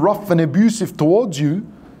become rough and abusive towards you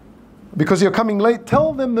because you're coming late,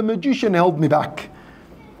 tell them the magician held me back.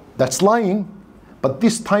 That's lying. But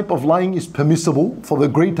this type of lying is permissible for the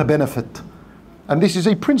greater benefit. And this is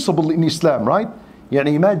a principle in Islam, right?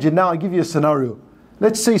 Yani imagine now, I give you a scenario.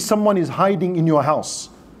 Let's say someone is hiding in your house,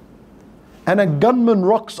 and a gunman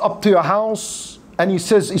rocks up to your house and he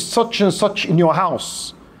says, "Is such and such in your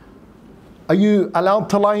house?" Are you allowed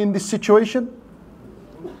to lie in this situation?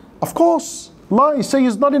 Of course, lie, say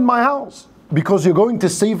he's not in my house, because you're going to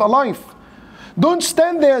save a life. Don't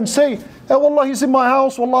stand there and say, "Hey, wallah, he's in my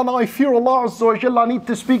house. Wallah, now I fear Allah Azza wa Jalla. I need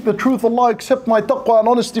to speak the truth. Allah, accept my taqwa and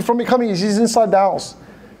honesty from me coming. He's inside the house."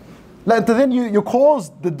 Then you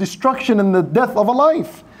cause the destruction and the death of a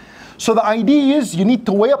life. So the idea is you need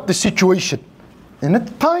to weigh up the situation. And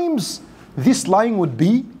at times, this lying would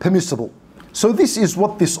be permissible. So this is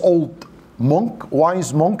what this old monk,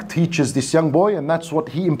 wise monk, teaches this young boy, and that's what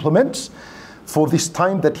he implements for this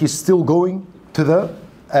time that he's still going to the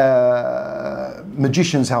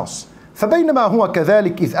magician's house. فبينما هو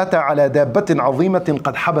كذلك إذ أتى على دابة عظيمة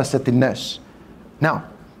قد حبست الناس. Now,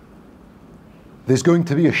 there's going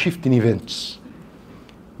to be a shift in events.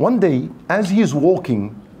 One day, as he is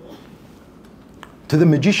walking to the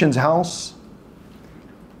magician's house,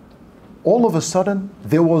 all of a sudden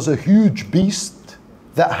there was a huge beast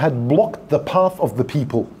that had blocked the path of the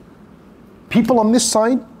people. People on this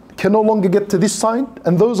side can no longer get to this side,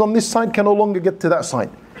 and those on this side can no longer get to that side.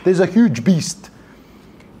 There's a huge beast.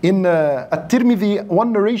 In At-Tirmidhi,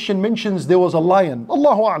 one narration mentions there was a lion,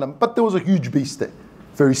 Allahu A'lam, but there was a huge beast there.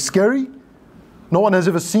 Very scary. No one has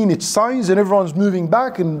ever seen its size, and everyone's moving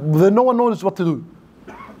back, and no one knows what to do.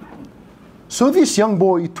 So this young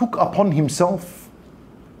boy took upon himself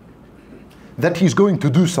that he's going to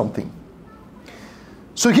do something.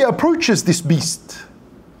 So he approaches this beast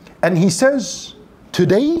and he says,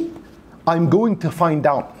 "Today I'm going to find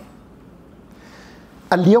out.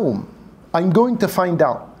 Al-yawm, I'm going to find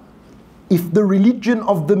out if the religion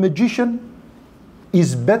of the magician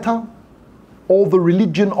is better or the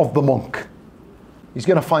religion of the monk." He's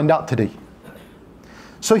going to find out today.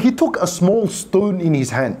 So he took a small stone in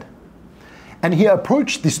his hand and he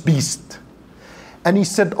approached this beast. And he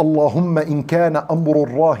said, "Allahumma in kana amru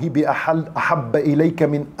al-rahibi ahabba ilayka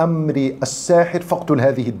min amri as-sahir faqtul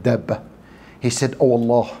hadhihi ad-dabba." He said, "Oh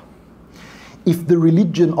Allah, if the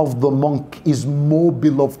religion of the monk is more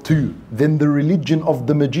beloved to you than the religion of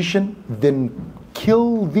the magician, then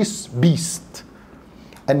kill this beast."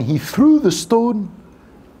 And he threw the stone,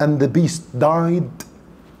 and the beast died,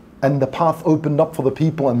 and the path opened up for the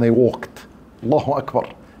people and they walked. Allahu Akbar.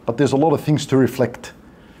 But there's a lot of things to reflect.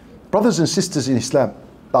 Brothers and sisters in Islam,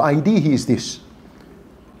 the idea here is this.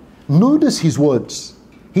 Notice his words.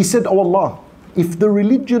 He said, "Oh Allah, if the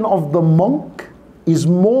religion of the monk is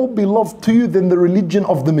more beloved to you than the religion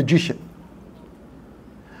of the magician."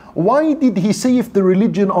 Why did he say if the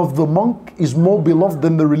religion of the monk is more beloved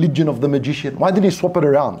than the religion of the magician? Why did he swap it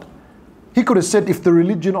around? He could have said if the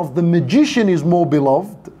religion of the magician is more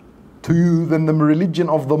beloved to you than the religion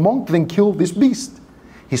of the monk, then kill this beast.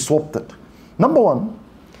 He swapped it. Number one,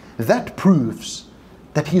 that proves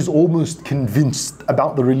that he's almost convinced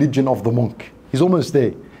about the religion of the monk. He's almost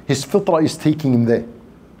there. His fitrah is taking him there.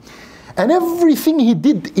 And everything he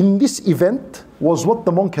did in this event was what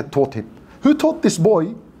the monk had taught him. Who taught this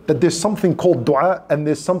boy that there's something called dua and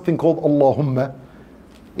there's something called Allahumma?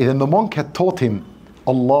 And then the monk had taught him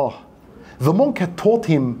Allah. The monk had taught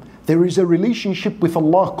him There is a relationship with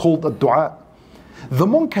Allah called a dua. The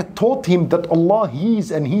monk had taught him that Allah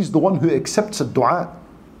hears and He's the one who accepts a dua.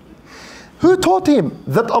 Who taught him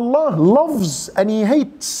that Allah loves and He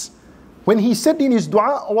hates? When he said in his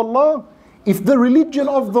dua, "Oh Allah, if the religion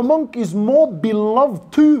of the monk is more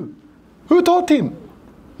beloved too." Who taught him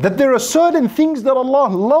that there are certain things that Allah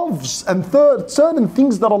loves and certain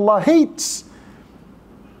things that Allah hates?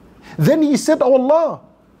 Then he said, "Oh Allah,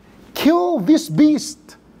 kill this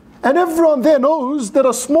beast." And everyone there knows that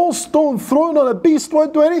a small stone thrown on a beast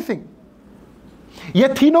won't do anything.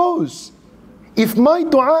 Yet he knows, if my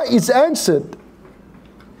dua is answered,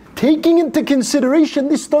 taking into consideration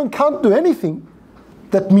this stone can't do anything,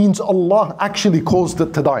 that means Allah actually caused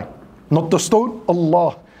it to die. Not the stone,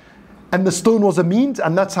 Allah. And the stone was a means,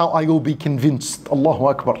 and that's how I will be convinced. Allahu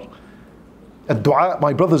Akbar. A dua,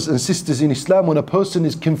 my brothers and sisters in Islam, when a person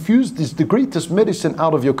is confused, is the greatest medicine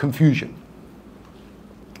out of your confusion.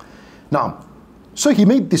 Now, so he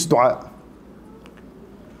made this dua,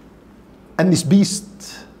 and this beast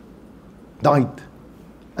died,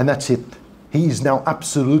 and that's it. He is now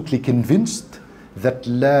absolutely convinced that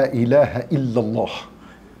La ilaha illallah.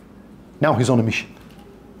 Now he's on a mission.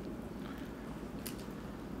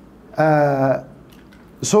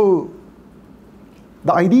 So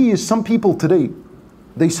the idea is, some people today,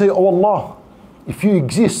 they say, "Oh Allah, if you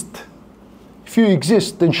exist,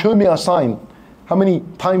 then show me a sign." How many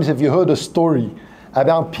times have you heard a story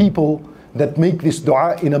about people that make this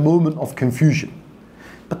dua in a moment of confusion?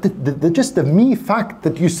 But just the mere fact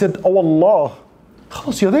that you said, "Oh Allah,"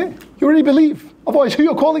 khalas, you're there. You already believe. Otherwise, who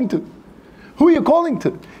are you calling to? Who are you calling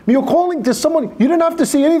to? You're calling to someone. You don't have to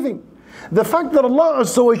say anything. The fact that Allah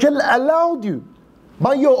Azza wa Jal allowed you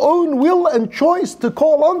by your own will and choice to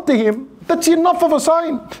call on to Him, that's enough of a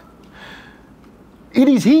sign. It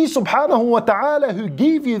is He subhanahu wa ta'ala who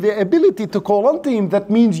gave you the ability to call on to Him. That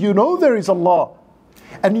means you know there is Allah.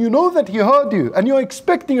 And you know that He heard you. And you're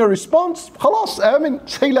expecting a response. Khalas, amin.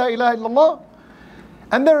 Say la ilaha illallah.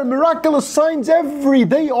 And there are miraculous signs every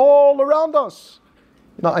day all around us.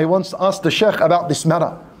 You know, I once asked the Shaykh about this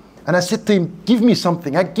matter. And I said to him, give me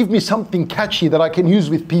something catchy that I can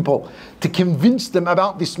use with people to convince them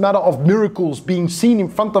about this matter of miracles being seen in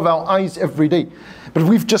front of our eyes every day. But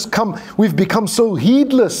we've become so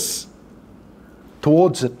heedless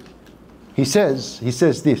towards it. He says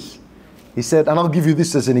this. He said, and I'll give you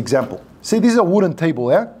this as an example. Say this is a wooden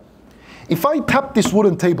table, yeah? If I tap this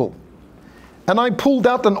wooden table and I pulled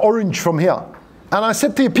out an orange from here and I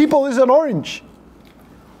said to you, people, this is an orange,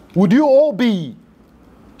 would you all be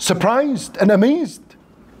surprised and amazed?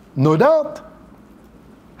 No doubt.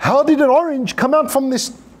 How did an orange come out from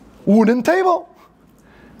this wooden table?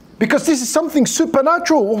 Because this is something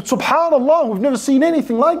supernatural. Oh, subhanallah, we've never seen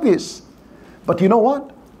anything like this. But you know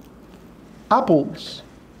what? Apples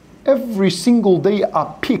every single day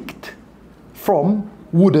are picked from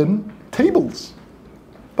wooden tables.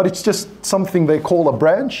 But it's just something they call a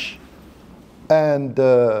branch and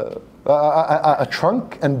a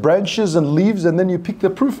trunk and branches and leaves, and then you pick the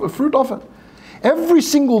fruit off it. Every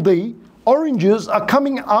single day, oranges are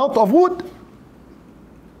coming out of wood.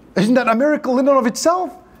 Isn't that a miracle in and of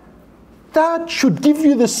itself? That should give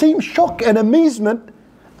you the same shock and amazement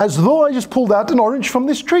as though I just pulled out an orange from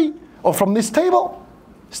this tree or from this table.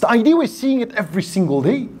 It's the idea, we're seeing it every single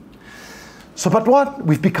day. So, but what?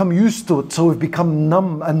 We've become used to it, so we've become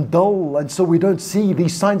numb and dull, and so we don't see.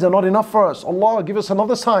 These signs are not enough for us. Allah, give us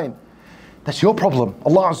another sign. That's your problem.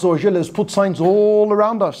 Allah Azza wa Jalla has put signs all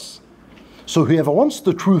around us. So whoever wants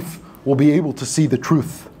the truth will be able to see the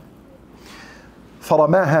truth.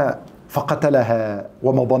 فَرَمَاهَا فَقَتَلَهَا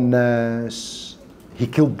وَمَضَى النَّاسِ. He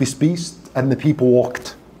killed this beast and the people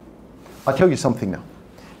walked. I'll tell you something now.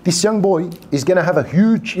 This young boy is going to have a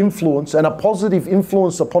huge influence and a positive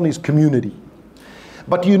influence upon his community.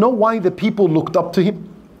 But you know why the people looked up to him?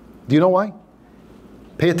 Do you know why?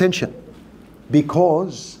 Pay attention.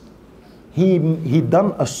 Because he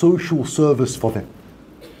done a social service for them.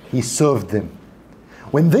 He served them.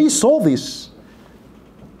 When they saw this,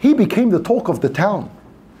 he became the talk of the town.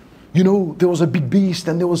 You know, there was a big beast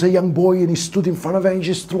and there was a young boy and he stood in front of it and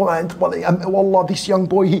just, wallah, this young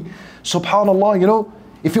boy, subhanallah, you know,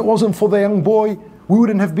 if it wasn't for the young boy, we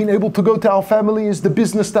wouldn't have been able to go to our families, the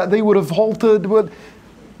business that they would have halted.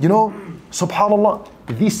 You know, subhanallah,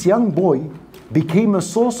 this young boy became a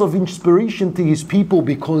source of inspiration to his people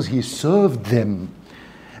because he served them.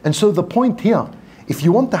 And so the point here, if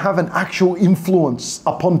you want to have an actual influence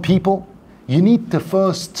upon people, you need to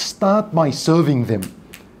first start by serving them.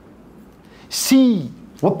 See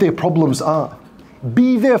what their problems are.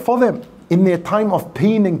 Be there for them in their time of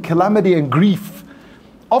pain and calamity and grief.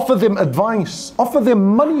 Offer them advice. Offer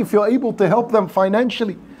them money if you're able to help them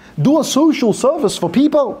financially. Do a social service for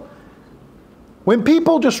people. When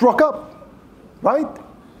people just rock up, right,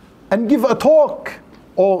 and give a talk,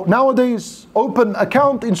 or nowadays open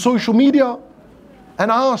account in social media and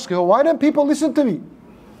ask, why don't people listen to me?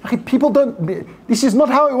 People don't, this is not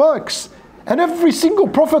how it works. And every single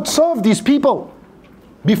prophet served these people.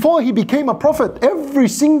 Before he became a prophet, every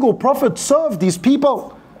single prophet served these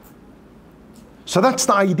people. So that's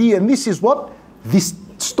the idea, and this is what this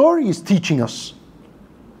story is teaching us.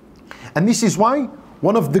 And this is why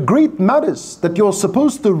one of the great matters that you're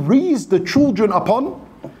supposed to raise the children upon,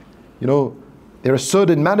 there are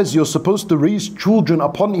certain matters you're supposed to raise children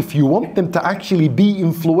upon if you want them to actually be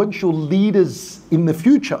influential leaders in the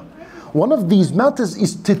future. One of these matters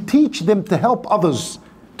is to teach them to help others,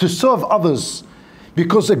 to serve others.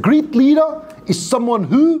 Because a great leader is someone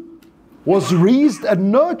who was raised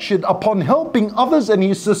and nurtured upon helping others in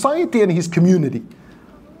his society and his community.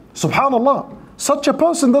 Subhanallah, such a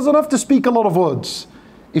person doesn't have to speak a lot of words.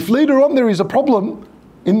 If later on there is a problem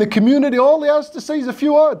in the community, all he has to say is a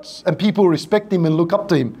few words, and people respect him and look up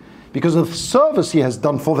to him because of the service he has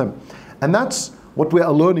done for them. And that's what we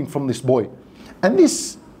are learning from this boy. And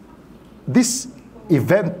this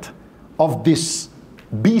event of this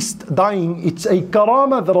beast dying, it's a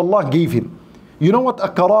karama that Allah gave him. You know what a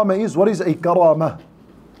karama is? What is a karama?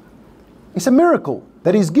 It's a miracle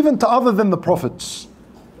that is given to other than the prophets.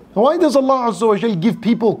 Why does Allah Azza wa Jal give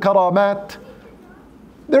people karamat?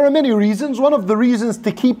 There are many reasons. One of the reasons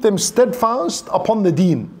to keep them steadfast upon the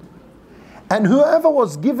deen. And whoever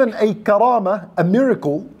was given a karama, a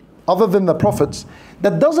miracle, other than the prophets,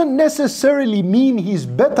 that doesn't necessarily mean he's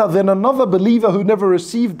better than another believer who never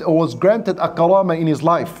received or was granted a karama in his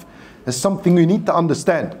life. That's something we need to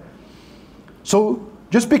understand. So,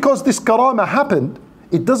 just because this karama happened,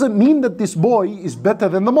 it doesn't mean that this boy is better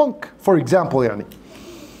than the monk, for example.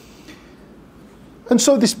 And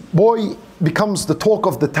so this boy becomes the talk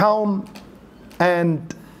of the town,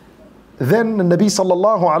 and then the Nabi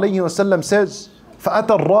sallallahu alayhi wasallam says,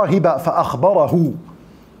 فَأَتَى الرَّاهِبَ فَأَخْبَرَهُ.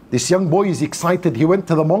 This young boy is excited. He went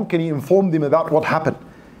to the monk and he informed him about what happened.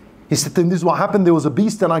 He said to him, this is what happened. There was a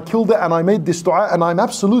beast and I killed it and I made this dua, and I'm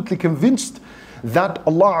absolutely convinced that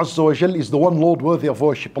Allah Azza wa Jal is the one Lord worthy of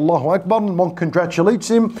worship. Allahu Akbar. The monk congratulates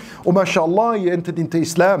him. Oh, mashallah, he entered into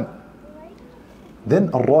Islam. Then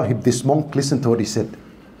Ar-Rahib, this monk, listened to what he said.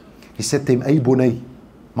 He said to him, Ay bunay,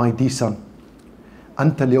 my dear son,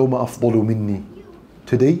 Anta al-yawma afdalu minni.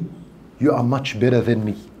 Today, you are much better than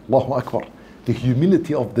me. Allahu Akbar. The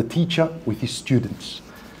humility of the teacher with his students.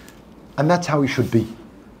 And that's how he should be.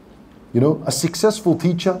 A successful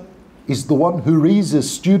teacher is the one who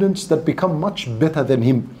raises students that become much better than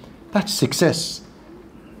him. That's success.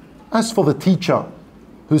 As for the teacher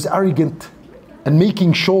who's arrogant and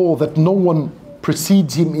making sure that no one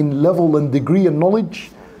precedes him in level and degree and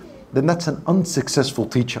knowledge, then that's an unsuccessful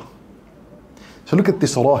teacher. So look at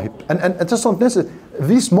this rahib. And that's not necessary.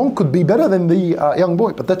 This monk could be better than the young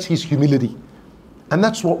boy, but that's his humility. And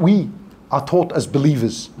that's what we are taught as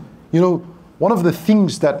believers. One of the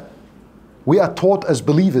things that we are taught as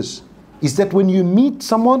believers is that when you meet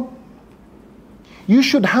someone, you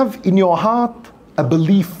should have in your heart a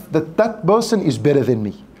belief that that person is better than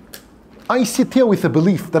me. I sit here with a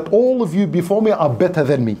belief that all of you before me are better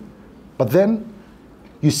than me. But then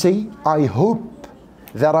you say, I hope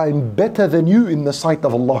that I'm better than you in the sight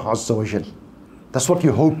of Allah Azza wa Jal. That's what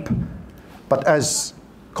you hope. But as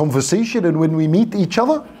conversation and when we meet each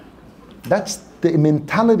other, that's the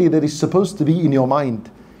mentality that is supposed to be in your mind.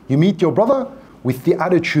 You meet your brother with the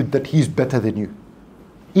attitude that he's better than you.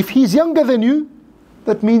 If he's younger than you,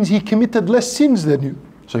 that means he committed less sins than you.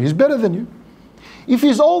 So he's better than you. If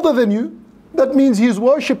he's older than you, that means he's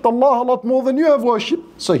worshipped Allah a lot more than you have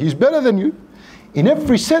worshipped. So he's better than you. In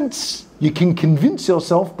every sense, you can convince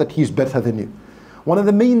yourself that he's better than you. One of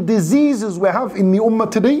the main diseases we have in the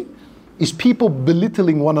ummah today is people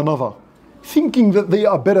belittling one another, thinking that they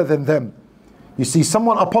are better than them. You see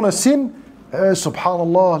someone upon a sin,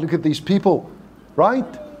 subhanallah, look at these people, right?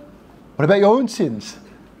 What about your own sins?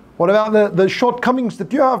 What about the shortcomings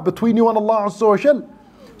that you have between you and Allah Azza wa Jal?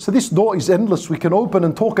 So this door is endless. We can open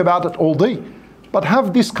and talk about it all day. But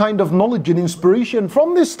have this kind of knowledge and inspiration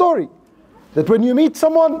from this story, that when you meet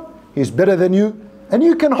someone, he's better than you, and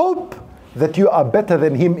you can hope that you are better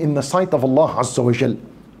than him in the sight of Allah Azza wa Jal.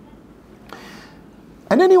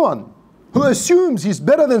 And anyone who assumes he's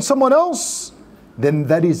better than someone else, then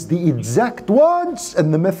that is the exact words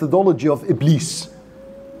and the methodology of Iblis.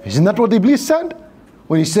 Isn't that what Iblis said?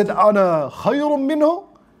 When he said, Ana khayrun minhu,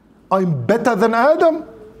 I'm better than Adam.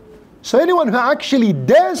 So anyone who actually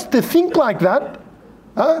dares to think like that,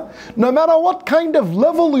 Huh? No matter what kind of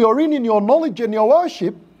level you're in your knowledge and your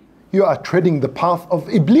worship, you are treading the path of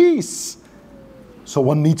Iblis. So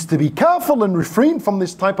one needs to be careful and refrain from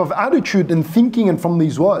this type of attitude and thinking and from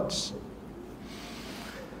these words.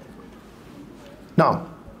 Now,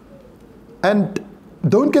 and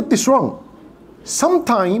don't get this wrong.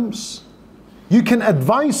 Sometimes you can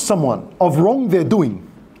advise someone of wrong they're doing.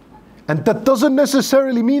 And that doesn't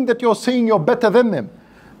necessarily mean that you're saying you're better than them.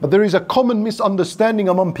 But there is a common misunderstanding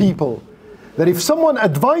among people that if someone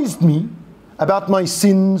advised me about my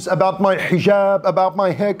sins, about my hijab, about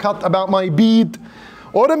my haircut, about my beard,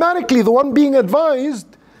 automatically the one being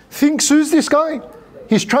advised thinks, who's this guy?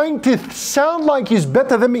 He's trying to sound like he's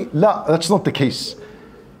better than me. La, that's not the case.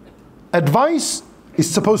 Advice is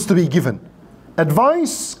supposed to be given.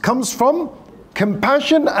 Advice comes from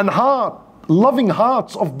compassion and heart, loving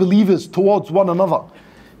hearts of believers towards one another.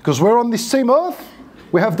 Because we're on this same earth,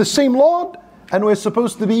 we have the same Lord, and we're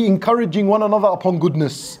supposed to be encouraging one another upon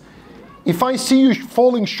goodness. If I see you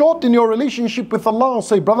falling short in your relationship with Allah, I'll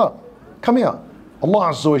say, brother, come here.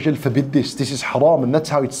 Allah Azza wa Jal forbid this. This is haram, and that's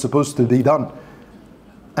how it's supposed to be done.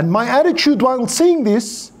 And my attitude while saying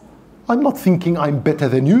this, I'm not thinking I'm better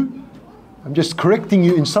than you. I'm just correcting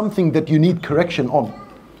you in something that you need correction on.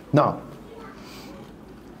 Now,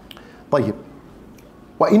 طيب.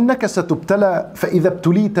 وإنك ستبتلى فإذا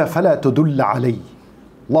ابتليت فلا تدل علي.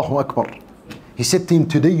 Allahu Akbar. He said to him,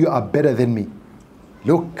 today you are better than me.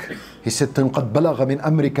 Look, he said to him, قد بلغ من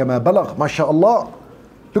أمرك ما بلغ. MashaAllah.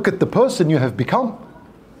 Look at the person you have become.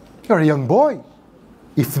 You're a young boy.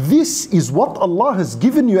 If this is what Allah has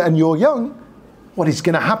given you and you're young, what is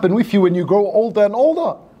going to happen with you when you grow older and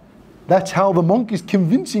older? That's how the monk is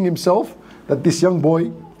convincing himself that this young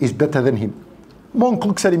boy is better than him. Monk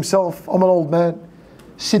looks at himself, I'm an old man,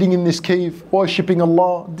 sitting in this cave, worshipping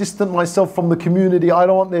Allah, distant myself from the community, I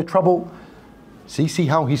don't want their trouble. See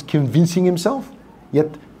how he's convincing himself? Yet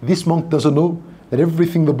this monk doesn't know that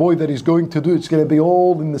everything the boy that he's going to do, it's going to be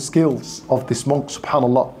all in the scales of this monk,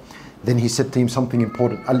 subhanallah. Then he said to him something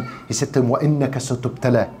important. He said to him, وَإِنَّكَ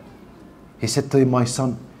سَتُبْتَلَى. He said to him, my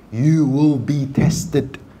son, you will be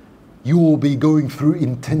tested. You will be going through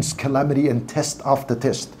intense calamity and test after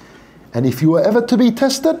test. And if you are ever to be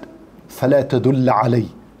tested, فَلَا تَدُلَّ عَلَيْهِ.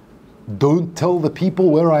 Don't tell the people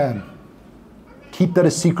where I am. Keep that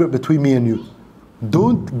a secret between me and you.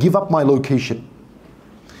 Don't give up my location.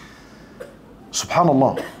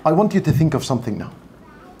 Subhanallah, I want you to think of something now.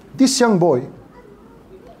 This young boy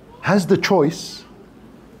has the choice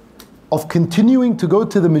of continuing to go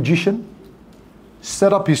to the magician,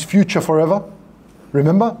 set up his future forever,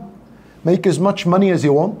 remember, make as much money as he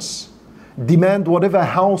wants, demand whatever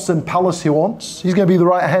house and palace he wants. He's going to be the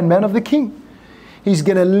right hand man of the king. He's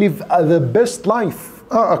going to live the best life.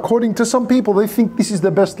 According to some people, they think this is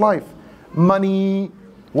the best life. Money,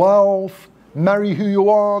 wealth, marry who you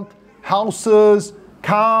want, houses,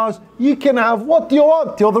 cars. You can have what you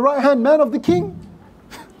want. You're the right hand man of the king.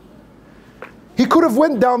 He could have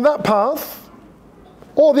went down that path,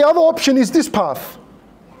 or the other option is this path.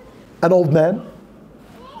 An old man,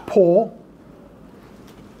 poor,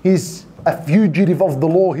 he's a fugitive of the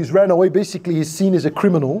law, he's ran away, basically he's seen as a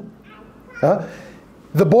criminal.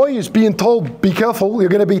 The boy is being told, be careful, you're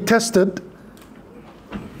going to be tested.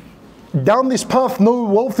 Down this path, no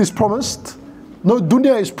wealth is promised, no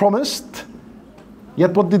dunya is promised.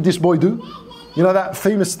 Yet what did this boy do? You know that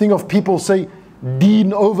famous thing of people say,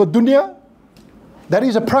 deen over dunya? That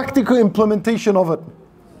is a practical implementation of it.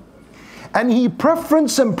 And he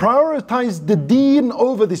preferenced and prioritized the deen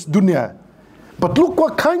over this dunya. But look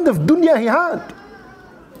what kind of dunya he had.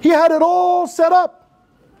 He had it all set up.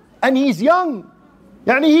 And he's young.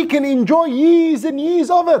 Yani he can enjoy years and years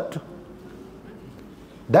of it.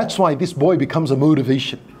 That's why this boy becomes a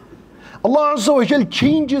motivation. Allah Azza wa Jal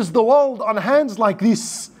changes the world on hands like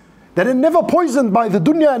this, that are never poisoned by the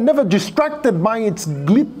dunya and never distracted by its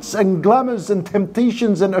glitz and glamours and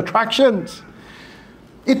temptations and attractions.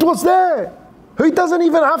 It was there. He doesn't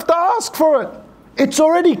even have to ask for it. It's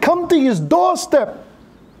already come to his doorstep.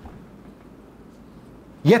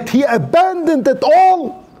 Yet he abandoned it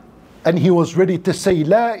all. And he was ready to say,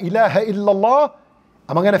 La ilaha illallah.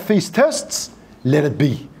 Am I going to face tests? Let it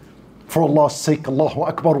be. For Allah's sake, Allahu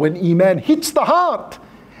Akbar. When Iman hits the heart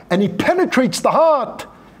and it penetrates the heart,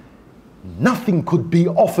 nothing could be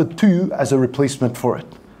offered to you as a replacement for it.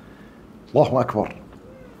 Allahu Akbar.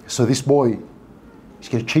 So this boy, he's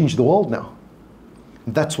going to change the world now.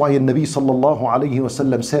 That's why the Nabi sallallahu alayhi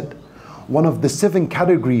wasallam said, one of the 7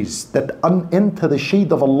 categories that enter the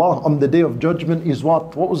shade of Allah on the day of judgment is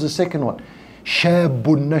what? What was the second one? شَابٌ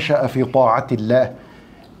نَشَأَ فِي طَاعَةِ اللَّهِ.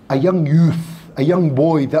 A young youth a young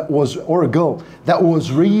boy that was, or a girl, that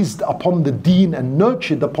was raised upon the deen and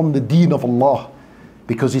nurtured upon the deen of Allah.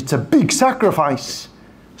 Because it's a big sacrifice.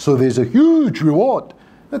 So there's a huge reward.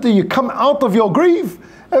 That you come out of your grave,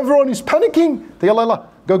 everyone is panicking. They yalla,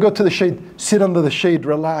 go to the shade, sit under the shade,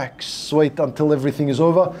 relax, wait until everything is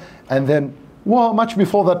over. And then, well, much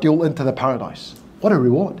before that, you'll enter the paradise. What a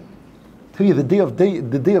reward. I tell you, the day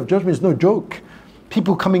of judgment is no joke.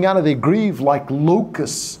 People coming out of their grave like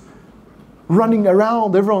locusts, running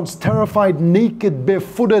around, everyone's terrified, naked,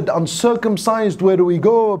 barefooted, uncircumcised. Where do we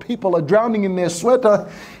go? People are drowning in their sweater.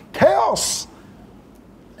 Chaos.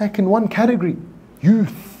 Like in one category,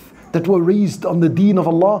 youth that were raised on the deen of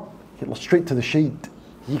Allah, straight to the shade.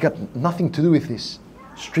 You got nothing to do with this.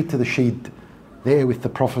 Straight to the shade. There with the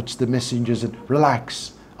prophets, the messengers, and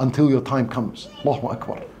relax until your time comes. Allahu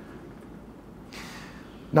Akbar.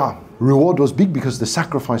 Now, reward was big because the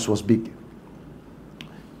sacrifice was big.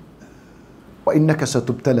 وَإِنَّكَ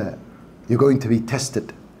سَتُبْتَلَى. You're going to be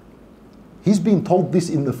tested. He's been told this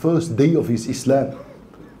in the first day of his Islam.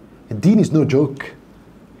 The deen is no joke.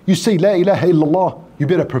 You say La ilaha illallah, you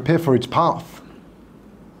better prepare for its path.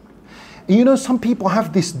 And you know, some people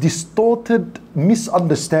have this distorted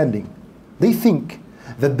misunderstanding. They think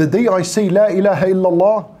that the day I say La ilaha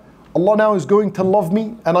illallah, Allah now is going to love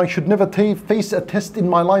me and I should never face a test in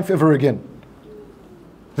my life ever again.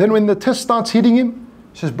 Then when the test starts hitting him,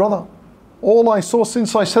 he says, brother, all I saw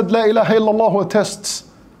since I said La ilaha illallah were tests.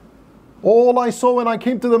 All I saw when I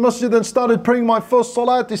came to the masjid and started praying my first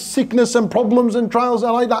salat is sickness and problems and trials,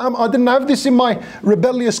 and I didn't have this in my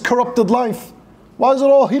rebellious, corrupted life. Why is it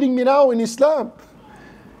all hitting me now in Islam?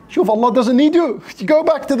 Shuf, Allah doesn't need you. You go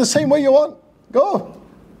back to the same way you want. Go.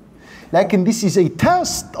 Like, this is a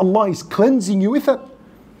test. Allah is cleansing you with it.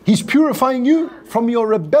 He's purifying you from your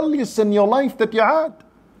rebellious and your life that you had.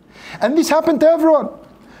 And this happened to everyone.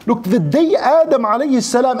 Look, the day Adam alayhi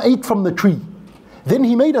salam ate from the tree, then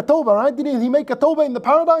he made a tawbah, right? Didn't he make a tawbah in the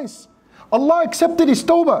paradise? Allah accepted his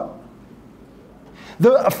tawbah.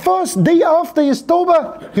 The first day after his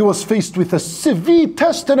tawbah, he was faced with a severe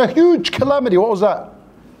test and a huge calamity. What was that?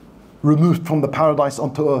 Removed from the paradise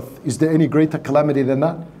onto earth. Is there any greater calamity than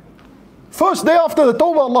that? First day after the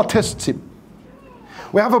tawbah, Allah tests him.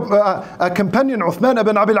 We have a companion, Uthman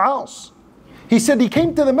ibn Abil As. He said he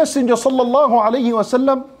came to the Messenger sallallahu alayhi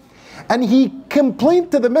wasallam and he complained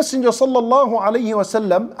to the Messenger sallallahu alayhi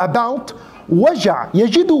wasallam about waja'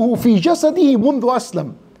 yajiduhu fi jasadihi mundu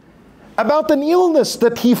aslam, about an illness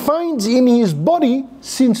that he finds in his body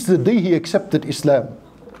since the day he accepted Islam.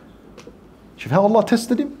 See how Allah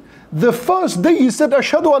tested him? The first day he said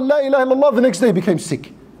ashhadu an la ilaha illallah, the next day he became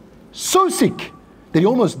sick. So sick that he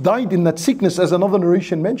almost died in that sickness, as another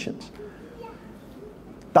narration mentions.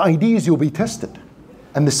 The idea is you'll be tested.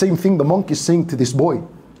 And the same thing the monk is saying to this boy.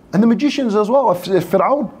 And the magicians as well,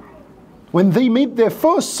 Fir'aun. When they made their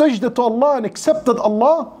first sajda to Allah and accepted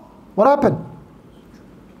Allah, what happened?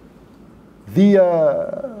 The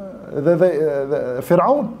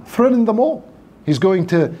Fir'aun threatened them all. He's going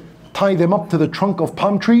to tie them up to the trunk of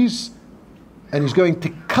palm trees, and he's going to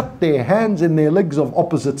cut their hands and their legs of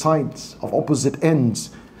opposite sides, of opposite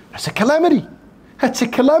ends. That's a calamity. That's a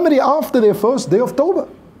calamity after their first day of Tawbah.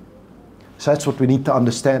 So that's what we need to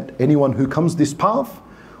understand. Anyone who comes this path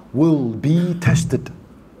will be tested.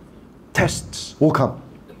 Tests will come.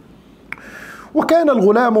 وكان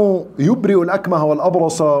الغلام يبرئ الأكمه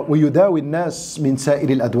والأبرص ويداوي الناس من سائر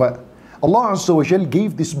الأدواء. Allah Azza wa Jal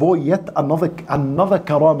gave this boy yet another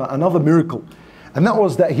karama, another miracle. And that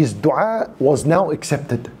was that his dua was now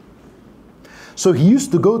accepted. So he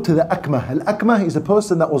used to go to the akmah. Al-akmah is a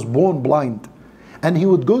person that was born blind. And he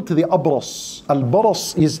would go to the abras.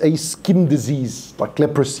 Al-baras is a skin disease, like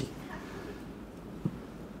leprosy.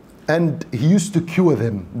 And he used to cure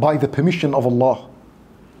them by the permission of Allah.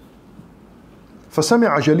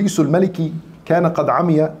 فسمع جليس الملك كان قد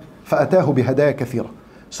عمي فأتاه بهدايا كثيرة.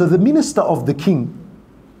 So the minister of the king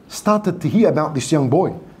started to hear about this young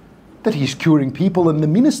boy, that he's curing people, and the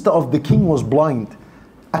minister of the king was blind.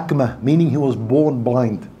 Akmah, meaning he was born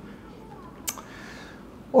blind.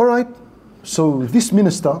 Alright, so this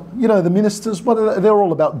minister, you know the ministers, they're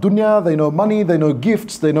all about dunya, they know money, they know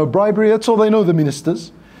gifts, they know bribery, that's all they know, the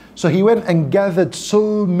ministers. So he went and gathered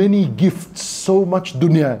so many gifts, so much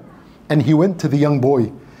dunya, and he went to the young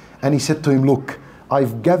boy and he said to him, look,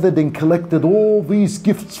 I've gathered and collected all these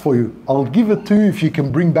gifts for you. I'll give it to you if you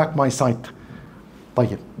can bring back my sight.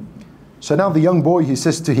 طيب. So now the young boy, he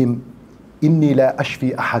says to him, إني لا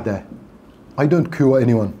أشفي أحدا. I don't cure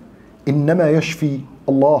anyone. إنما يشفي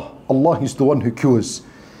Allah. Allah is the one who cures.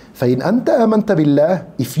 فإن أنت آمنت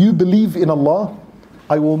بالله, if you believe in Allah,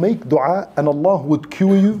 I will make dua and Allah would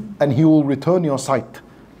cure you and He will return your sight.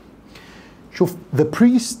 Shuf, the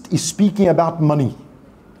priest is speaking about money.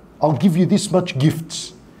 I'll give you this much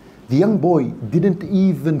gifts. The young boy didn't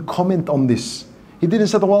even comment on this. He didn't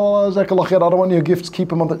say, well, Jazakallah khair, I don't want your gifts, keep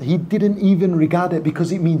them on that. He didn't even regard it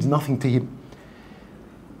because it means nothing to him.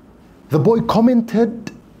 The boy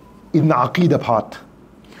commented in the Aqidah part.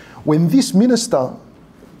 When this minister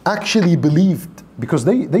actually believed, because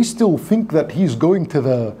they still think that he's going to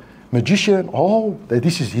the magician, oh,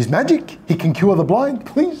 this is his magic, he can cure the blind,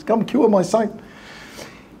 please come cure my sight.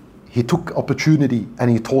 He took opportunity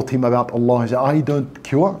and he taught him about Allah. He said, I don't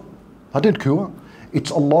cure.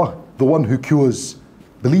 It's Allah, the one who cures.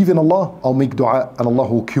 Believe in Allah, I'll make dua and Allah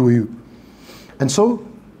will cure you. And so,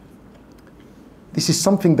 this is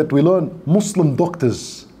something that we learn. Muslim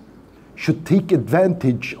doctors should take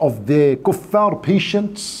advantage of their kuffar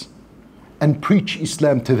patients and preach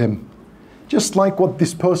Islam to them. Just like what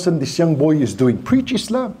this young boy is doing. Preach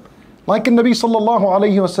Islam. Like in Nabi sallallahu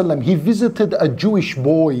alayhi wasallam, he visited a Jewish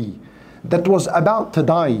boy that was about to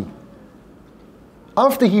die.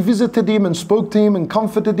 After he visited him and spoke to him and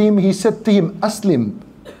comforted him, he said to him, Aslim,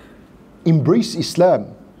 embrace Islam.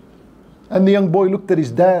 And the young boy looked at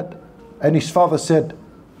his dad and his father said,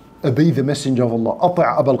 obey the messenger of Allah,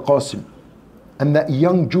 Ati' Abul Qasim. And that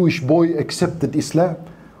young Jewish boy accepted Islam.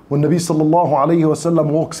 When Nabi sallallahu alayhi wasallam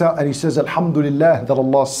walks out and he says, Alhamdulillah that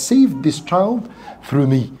Allah saved this child through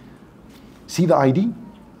me. See the ID?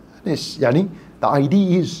 Yes, the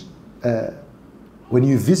ID is when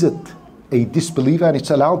you visit a disbeliever, and it's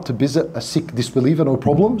allowed to visit a sick disbeliever, no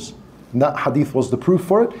problems. And that hadith was the proof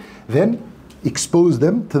for it. Then expose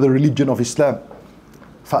them to the religion of Islam.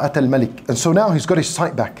 فَأَتَى الْمَلِكِ. And so now he's got his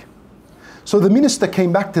sight back. So the minister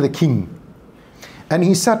came back to the king and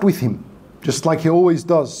he sat with him, just like he always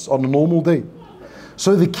does on a normal day.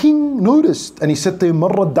 So the king noticed and he said to him,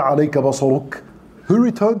 مَنْ رَدَّ عَلَيْكَ بَصَرُكَ. Who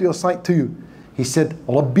returned your sight to you? He said,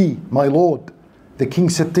 Rabbi, my Lord. The king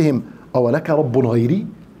said to him, أَوَلَكَ رَبٌّ غَيْرِي.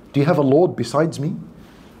 Do you have a Lord besides me?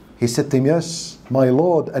 He said to him, yes, my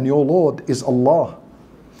Lord and your Lord is Allah.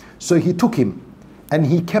 So he took him and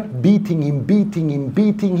he kept beating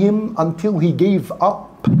him until he gave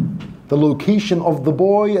up the location of the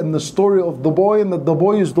boy and the story of the boy, and that the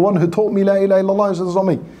boy is the one who taught me La ilaha illallah, it's not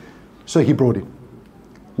me. So he brought him.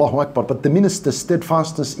 Allahu Akbar. But the minister's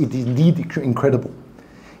steadfastness is indeed incredible.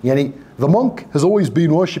 Yani, the monk has always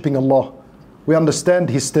been worshipping Allah. We understand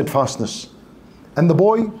his steadfastness. And the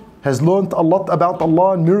boy has learned a lot about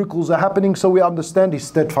Allah and miracles are happening, so we understand his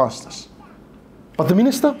steadfastness. But the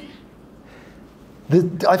minister,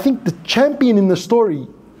 I think the champion in the story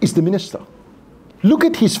is the minister. Look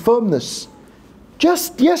at his firmness.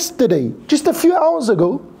 Just yesterday, just a few hours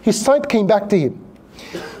ago, his sight came back to him.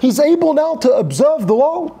 He's able now to observe the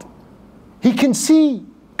world. He can see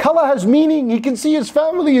color has meaning. He can see his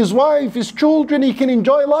family, his wife, his children. He can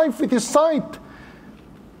enjoy life with his sight.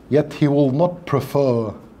 Yet he will not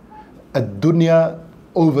prefer ad-dunya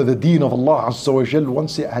over the deen of Allah Azza wa Jal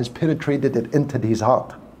once it has penetrated and entered his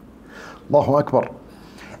heart. Allahu Akbar.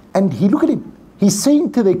 And look at him. He's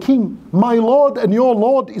saying to the king, my Lord and your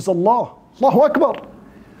Lord is Allah. Allahu Akbar.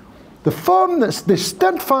 The firmness, the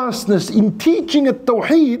steadfastness in teaching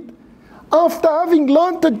at-Tawheed after having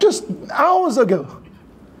learnt it just hours ago.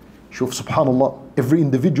 Shuf, subhanallah, every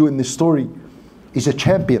individual in this story is a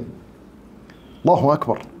champion. Allahu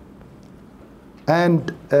Akbar. And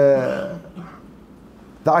the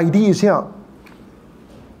idea is here.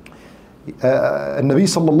 Nabi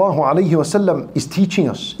sallallahu alayhi wasallam is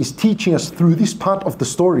teaching us through this part of the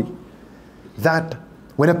story that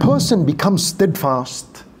when a person becomes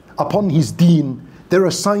steadfast upon his deen, there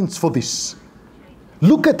are signs for this.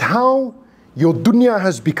 Look at how your dunya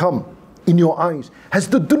has become in your eyes. Has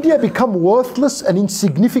the dunya become worthless and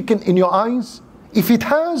insignificant in your eyes? If it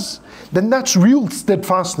has, then that's real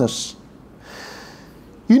steadfastness.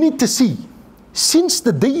 You need to see, since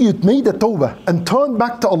the day you made a tawbah and turned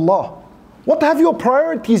back to Allah, what have your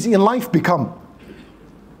priorities in life become?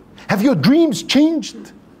 Have your dreams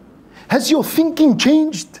changed? Has your thinking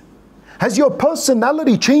changed? Has your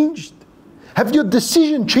personality changed? Have your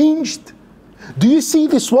decision changed? Do you see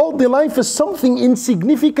this worldly life as something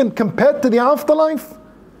insignificant compared to the afterlife?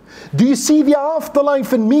 Do you see the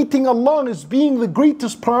afterlife and meeting Allah as being the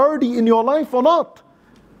greatest priority in your life or not?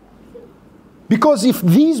 Because if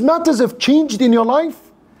these matters have changed in your life,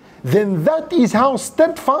 then that is how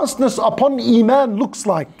steadfastness upon Iman looks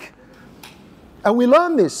like. And we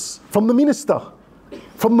learn this from the minister,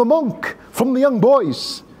 from the monk, from the young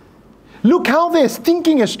boys. Look how their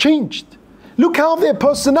thinking has changed. Look how their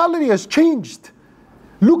personality has changed.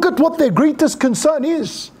 Look at what their greatest concern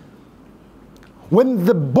is. when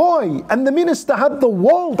the boy and the minister had the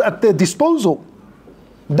world at their disposal.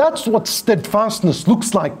 That's what steadfastness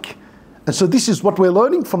looks like. And so this is what we're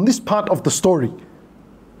learning from this part of the story.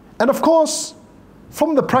 And of course,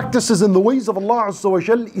 from the practices and the ways of Allah Azza wa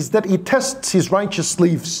Jal is that He tests His righteous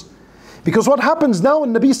slaves. Because what happens now,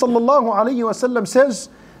 and Nabi sallallahu alayhi wa sallam says,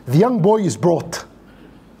 the young boy is brought.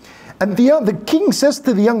 And the king says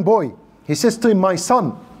to the young boy, he says to him, my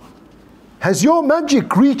son, has your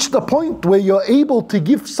magic reached the point where you're able to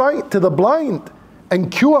give sight to the blind and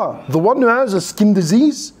cure the one who has a skin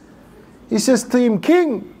disease? He says to him,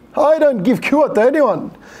 king, I don't give cure to anyone.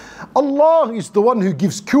 Allah is the one who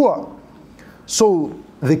gives cure. So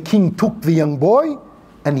the king took the young boy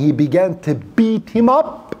and he began to beat him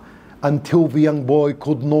up until the young boy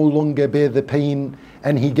could no longer bear the pain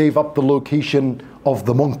and he gave up the location of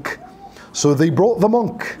the monk. So they brought the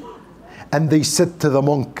monk and they said to the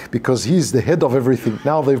monk, because he's the head of everything,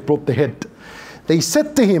 now they've brought the head. They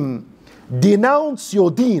said to him, denounce your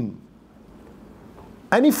deen.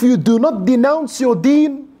 And if you do not denounce your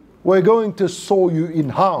deen, we're going to saw you in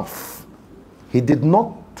half. He did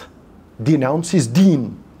not denounce his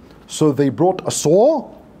deen. So they brought a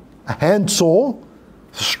saw, a hand saw,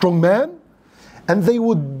 a strong man, and they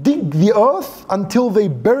would dig the earth until they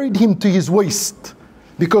buried him to his waist,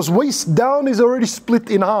 because waist down is already split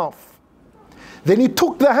in half. Then he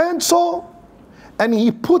took the handsaw and he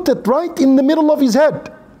put it right in the middle of his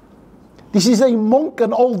head. This is a monk,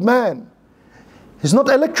 an old man. It's not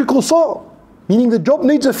electrical saw, meaning the job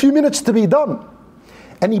needs a few minutes to be done.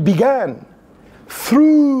 And he began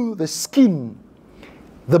through the skin,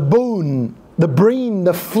 the bone, the brain,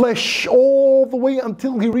 the flesh, all the way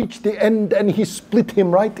until he reached the end, and he split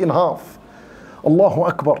him right in half. Allahu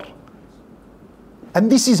Akbar. And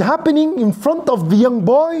this is happening in front of the young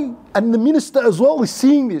boy, and the minister as well is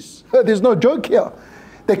seeing this. There's no joke here.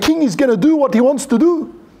 The king is going to do what he wants to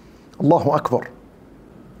do. Allahu Akbar.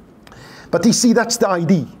 But you see, that's the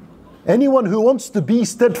idea. Anyone who wants to be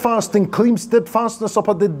steadfast and claim steadfastness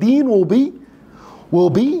upon the deen will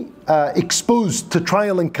be exposed to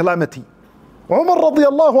trial and calamity. Umar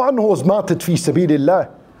radiallahu anhu was martyred fi sabilillah.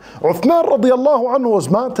 Uthman radiallahu anhu was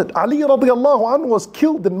martyred. Ali radiallahu anhu was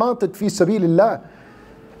killed and martyred fi sabilillah.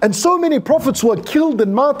 And so many prophets were killed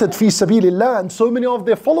and martyred fi sabilillah, and so many of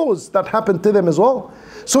their followers that happened to them as well.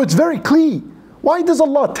 So it's very clear. Why does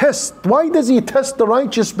Allah test? Why does He test the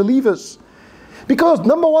righteous believers? Because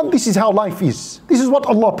number one, this is how life is. This is what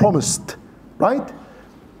Allah promised, right?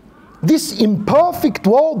 This imperfect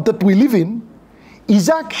world that we live in is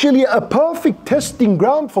actually a perfect testing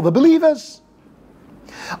ground for the believers.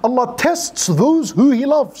 Allah tests those who He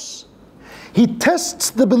loves. He tests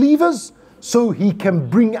the believers so He can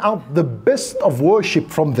bring out the best of worship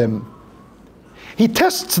from them. He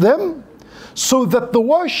tests them so that the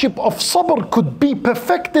worship of sabr could be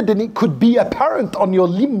perfected and it could be apparent on your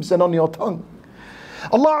limbs and on your tongue.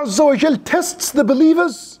 Allah Azza wa Jal tests the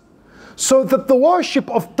believers so that the worship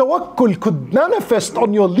of tawakkul could manifest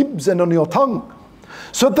on your limbs and on your tongue.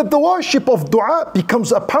 So that the worship of dua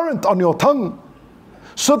becomes apparent on your tongue.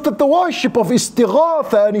 So that the worship of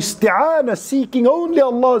istighatha and isti'ana, seeking only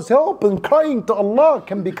Allah's help and crying to Allah,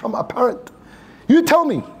 can become apparent. You tell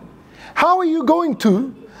me, how are you going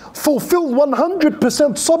to fulfill 100%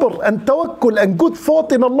 sabr and tawakkul and good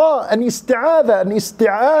thought in Allah and isti'adha and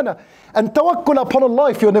isti'ana and tawakkul upon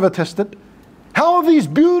Allah if you're never tested? How are these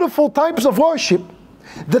beautiful types of worship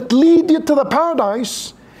that lead you to the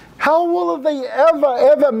paradise, how will they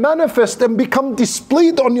ever manifest and become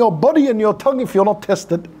displayed on your body and your tongue if you're not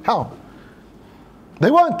tested? How?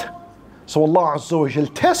 They won't. So Allah Azza wa Jal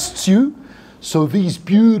tests you so these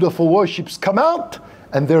beautiful worships come out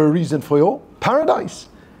and they're a reason for your paradise.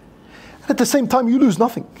 And at the same time, you lose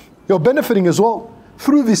nothing. You're benefiting as well.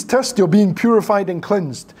 Through this test, you're being purified and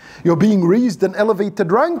cleansed. You're being raised in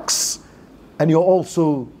elevated ranks, and you're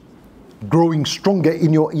also growing stronger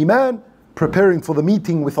in your iman, preparing for the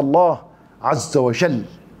meeting with Allah Azza wa Jal.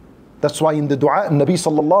 That's why in the dua, Nabi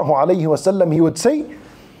sallallahu alayhi wa sallam, he would say,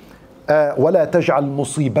 وَلَا تَجْعَلْ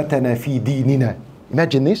مُصِيبَتَنَا فِي دِينِنَا.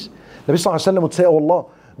 Imagine this. Nabi sallallahu alayhi wa sallam would say, oh Allah,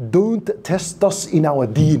 don't test us in our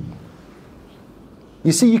deen.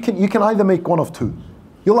 You see, you can either make one of two.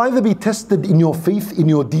 You'll either be tested in your faith, in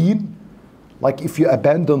your deen, like if you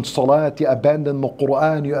abandon salat, you abandon the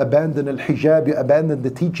Quran, you abandon al-hijab, you abandon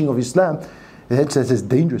the teaching of Islam. It says it's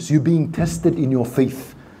dangerous. You're being tested in your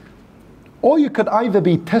faith. Or you could either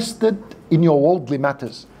be tested in your worldly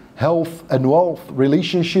matters, health and wealth,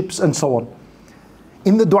 relationships and so on.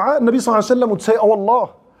 In the dua, Nabi sallallahu alayhi wa sallam would say, oh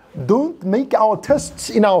Allah, don't make our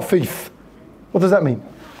tests in our faith. What does that mean?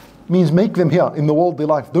 It means make them here in the worldly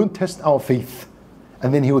life. Don't test our faith.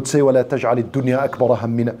 And then he would say, وَلَا تَجْعَلِ الدُّنْيَا أَكْبَرَ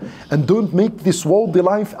هَمِّنَا. And don't make this worldly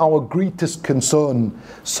life our greatest concern.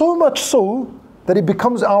 So much so that it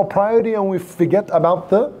becomes our priority and we forget about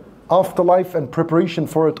the afterlife and preparation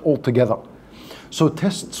for it altogether. So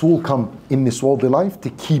tests will come in this worldly life to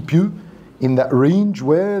keep you in that range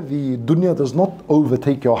where the dunya does not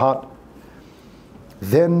overtake your heart.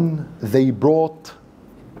 Then they brought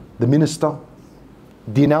the minister,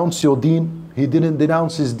 denounce your deen. He didn't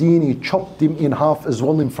denounce his deen, he chopped him in half as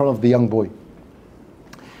well in front of the young boy.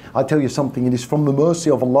 I tell you something, it is from the mercy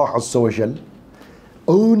of Allah Azza wa Jal,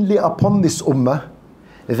 only upon this ummah,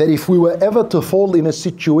 that if we were ever to fall in a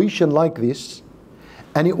situation like this,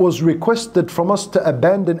 and it was requested from us to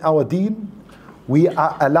abandon our deen, we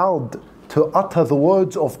are allowed to utter the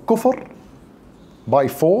words of kufr by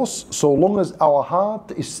force, so long as our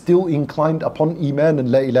heart is still inclined upon iman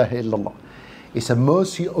and la ilaha illallah. It's a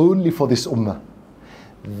mercy only for this ummah.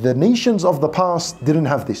 The nations of the past didn't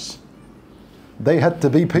have this. They had to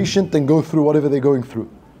be patient and go through whatever they're going through.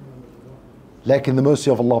 Like in the mercy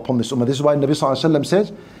of Allah upon this ummah. This is why Nabi Sallallahu Alaihi Wasallam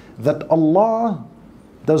says that Allah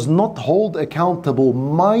does not hold accountable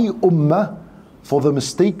my ummah for the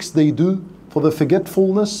mistakes they do, for the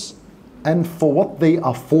forgetfulness, and for what they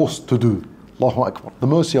are forced to do. Allahu Akbar. The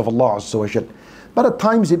mercy of Allah Azza wa Jal. But at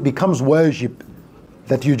times it becomes wajib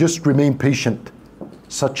that you just remain patient,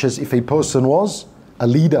 such as if a person was a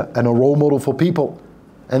leader and a role model for people,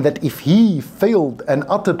 and that if he failed and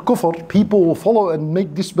uttered kufr, people will follow and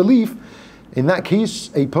make disbelief. In that case,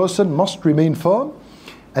 a person must remain firm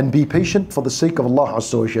and be patient for the sake of Allah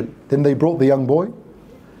Azza wa Jal. Then they brought the young boy,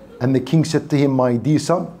 and the king said to him, my dear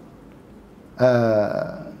son,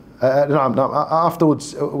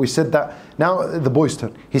 afterwards we said that, now the boy's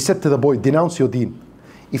turn. He said to the boy, denounce your deen.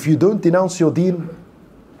 If you don't denounce your deen,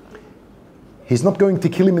 he's not going to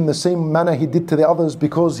kill him in the same manner he did to the others,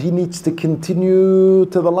 because he needs to continue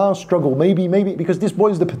to the last struggle. Maybe, because this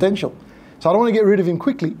boy is the potential. So I don't want to get rid of him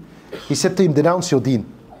quickly. He said to him, denounce your deen.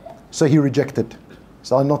 So he rejected.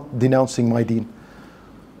 So I'm not denouncing my deen.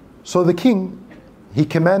 So the king, he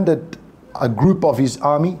commanded a group of his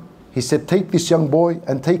army. He said, take this young boy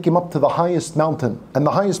and take him up to the highest mountain. And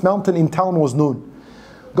the highest mountain in town was known.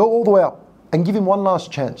 Go all the way up and give him one last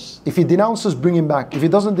chance. If he denounces, bring him back. If he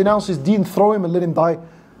doesn't denounce his deen, throw him and let him die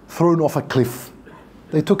thrown off a cliff.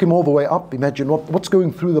 They took him all the way up. Imagine what's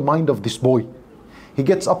going through the mind of this boy. He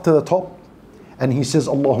gets up to the top and he says,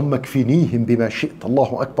 Allahumma kfinihim bima shi't.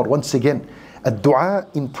 Allahu Akbar. Once again, a dua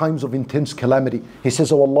in times of intense calamity. He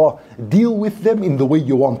says, oh Allah, deal with them in the way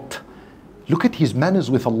you want. Look at his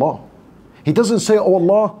manners with Allah. He doesn't say, oh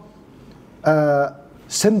Allah,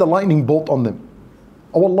 send a lightning bolt on them.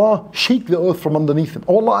 Oh Allah, shake the earth from underneath them.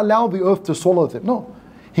 Oh Allah, allow the earth to swallow them. No.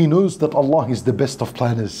 He knows that Allah is the best of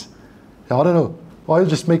planners. I don't know. I'll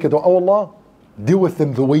just make a dua. Oh Allah, deal with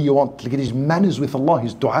them the way you want. Look at his manners with Allah,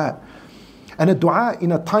 his dua. And a dua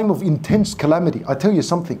in a time of intense calamity. I tell you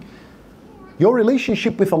something. Your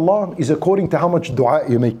relationship with Allah is according to how much dua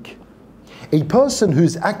you make. A person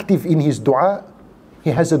who's active in his dua, he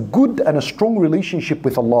has a good and a strong relationship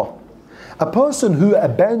with Allah. A person who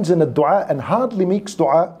abandons a dua and hardly makes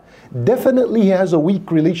dua, definitely he has a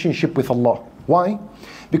weak relationship with Allah. Why?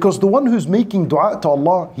 Because the one who's making dua to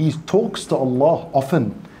Allah, he talks to Allah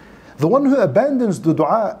often. The one who abandons the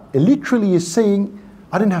dua literally is saying,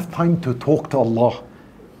 I didn't have time to talk to Allah.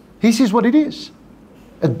 He sees what it is.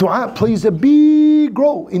 A dua plays a big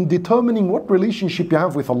role in determining what relationship you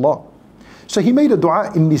have with Allah. So he made a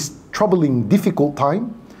dua in this troubling, difficult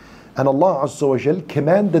time, and Allah Azza wa Jal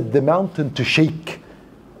commanded the mountain to shake.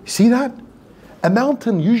 See that? A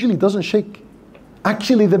mountain usually doesn't shake.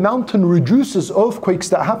 Actually, the mountain reduces earthquakes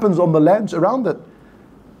that happens on the lands around it.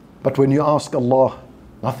 But when you ask Allah,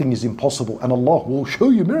 nothing is impossible, and Allah will show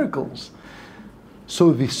you miracles.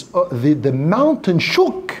 So the mountain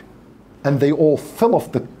shook, and they all fell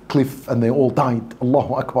off the cliff, and they all died.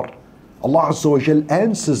 Allahu Akbar. Allah Azza wa Jal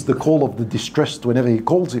answers the call of the distressed whenever He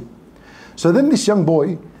calls him. So then this young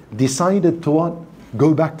boy decided to what?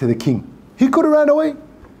 Go back to the king. He could have ran away,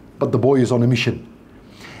 but the boy is on a mission.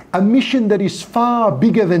 A mission that is far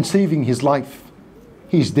bigger than saving his life.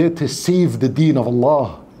 He's there to save the deen of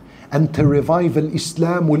Allah and to revive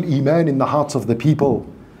al-Islam wal-Iman in the hearts of the people.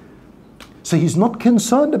 So he's not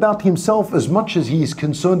concerned about himself as much as he is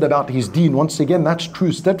concerned about his deen. Once again, that's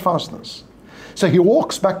true steadfastness. So he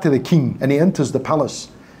walks back to the king and he enters the palace.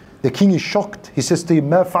 The king is shocked. He says to him,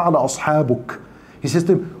 "Ma fa'ala ashabuk?" He says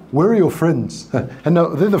to him, "Where are your friends?" And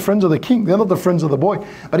no, they're the friends of the king. They're not the friends of the boy.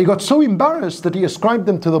 But he got so embarrassed that he ascribed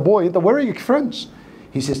them to the boy. Where are your friends?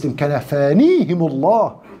 He says to him, "Kanafanihim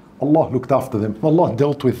Allah." Allah looked after them. Allah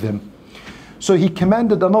dealt with them. So he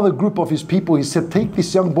commanded another group of his people. He said, take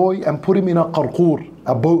this young boy and put him in a qarqur,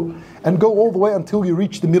 a boat, and go all the way until you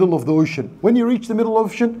reach the middle of the ocean. When you reach the middle of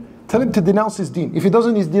the ocean, tell him to denounce his deen. If he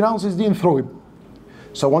doesn't denounce his deen, throw him.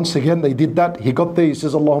 So once again they did that. He got there, he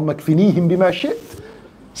says, Allahumma kfinihim bima shi't.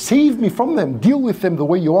 Save me from them, deal with them the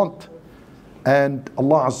way you want. And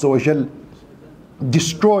Allah Azza wa Jal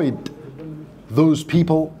destroyed those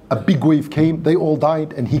people. A big wave came, they all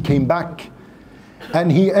died, and he came back.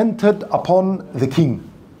 And he entered upon the king.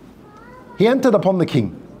 He entered upon the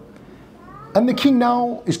king. And the king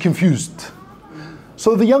now is confused.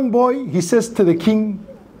 So the young boy, he says to the king,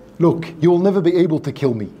 look, you will never be able to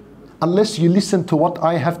kill me unless you listen to what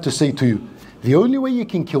I have to say to you. The only way you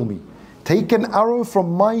can kill me, take an arrow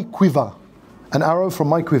from my quiver. An arrow from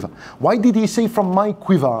my quiver. Why did he say from my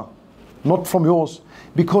quiver, not from yours?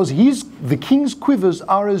 Because the king's quivers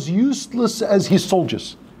are as useless as his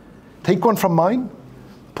soldiers. Take one from mine,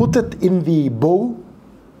 put it in the bow,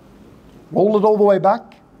 roll it all the way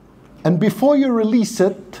back, and before you release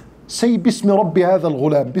it, say Bismi Rabbi hadha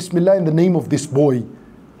al-ghulam, Bismillah, in the name of this boy.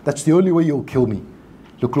 That's the only way you'll kill me.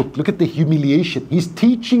 Look at the humiliation. He's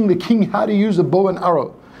teaching the king how to use a bow and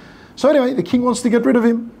arrow. So anyway, the king wants to get rid of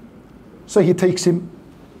him. So he takes him.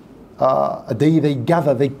 A day they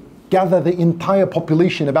gather the entire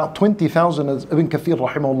population, about 20,000, as Ibn Kathir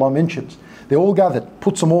rahimahullah mentions. They all gathered,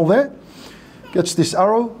 puts them all there, gets this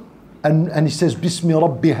arrow, and he says, Bismi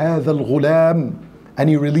Rabbi hadha al-ghulam, and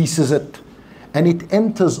he releases it. And it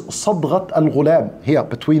enters Sadghat al-ghulam, here,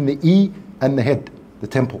 between the E and the head, the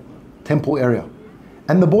temple area.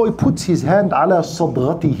 And the boy puts his hand ala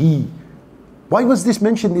sadghatihi. Why was this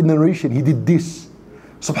mentioned in the narration? He did this.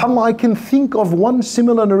 SubhanAllah, I can think of one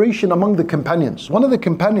similar narration among the companions. One of the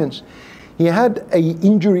companions, he had an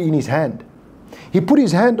injury in his hand. He put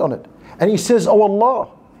his hand on it and he says, Oh Allah,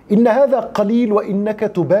 inna hadha qaleel wa innaka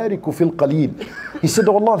tubariku fil qaleel. He said,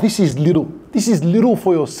 Oh Allah, this is little. This is little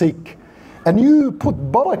for your sake. And you put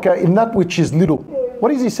barakah in that which is little.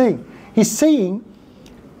 What is he saying? He's saying,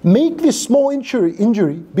 make this small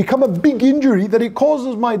injury become a big injury that it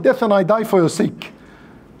causes my death and I die for your sake.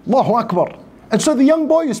 Allahu Akbar. And so the young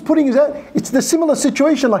boy is putting his hand, it's the similar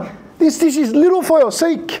situation, like this is little for your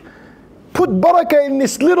sake. Put barakah in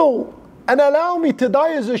this little and allow me to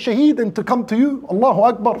die as a shaheed and to come to you. Allahu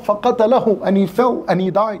Akbar. فَقَتَلَهُ. And he fell and he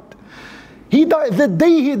died. He died. The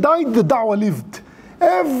day he died, the da'wah lived.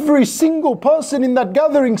 Every single person in that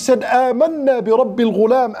gathering said, آمَنَّا بِرَبِّ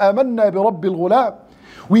الْغُلَامِ آمَنَّا بِرَبِّ الْغُلَامِ.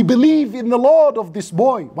 We believe in the Lord of this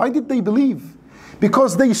boy. Why did they believe?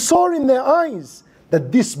 Because they saw in their eyes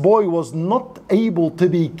that this boy was not able to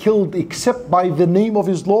be killed except by the name of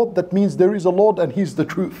his Lord. That means there is a Lord and he's the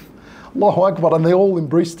truth. Allahu Akbar. And they all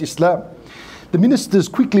embraced Islam. The ministers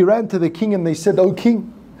quickly ran to the king and they said, O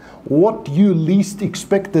king, what you least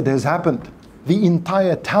expected has happened. The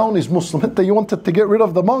entire town is Muslim. You wanted to get rid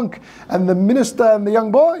of the monk and the minister and the young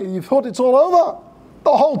boy. You thought it's all over.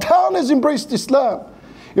 The whole town has embraced Islam.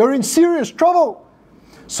 You're in serious trouble.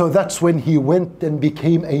 So that's when he went and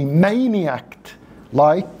became a maniac,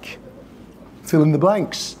 like fill in the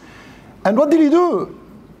blanks. And what did he do?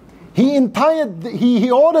 He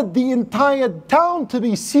ordered the entire town to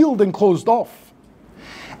be sealed and closed off.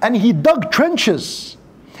 And he dug trenches.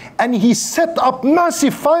 And he set up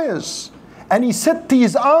massive fires. And he said to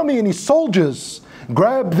his army and his soldiers,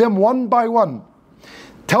 grab them one by one.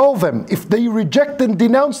 Tell them, if they reject and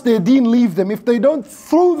denounce their deen, leave them. If they don't,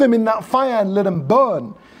 throw them in that fire and let them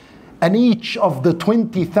burn. And each of the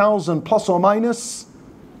 20,000 plus or minus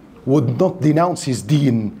would not denounce his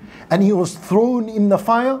deen. And he was thrown in the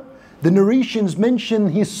fire. The narrations mention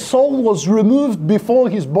his soul was removed before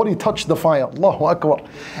his body touched the fire. Allahu Akbar.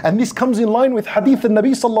 And this comes in line with hadith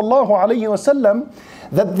al-Nabi sallallahu alayhi wa sallam,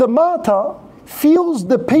 that the martyr feels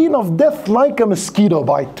the pain of death like a mosquito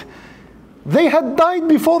bite. They had died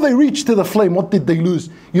before they reached to the flame. What did they lose?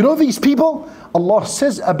 You know these people? Allah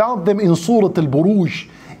says about them in Surah Al-Buruj,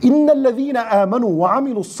 إِنَّ الَّذِينَ آمَنُوا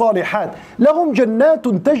وَعَمِلُوا الصَّالِحَاتِ لَهُمْ جَنَّاتٌ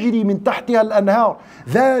تَجْرِي مِنْ تَحْتِهَا الْأَنْهَارُ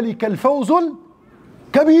ذَلِكَ الْفَوْزُ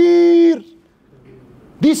الْكَبِيرُ.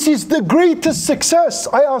 This is the greatest success.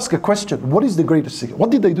 I ask a question. What is the greatest success? What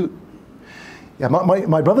did they do? Yeah,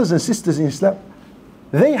 my brothers and sisters in Islam,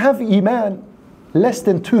 they have iman less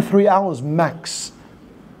than 2-3 hours max.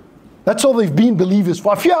 That's all they've been believers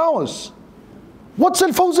for, a few hours. What's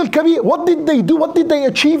al-fawz al-kabir? What did they do? What did they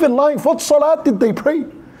achieve in life? What salat did they pray?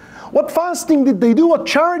 What fasting did they do? What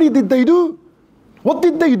charity did they do? What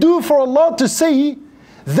did they do for Allah to say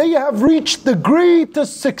they have reached the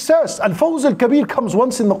greatest success? Al-fawz al-kabir comes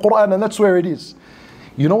once in the Quran and that's where it is.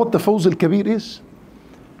 You know what the fawz al-kabir is?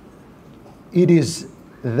 It is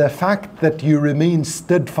The fact that you remain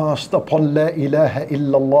steadfast upon La ilaha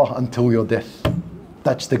illallah until your death.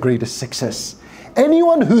 That's the greatest success.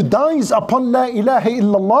 Anyone who dies upon La ilaha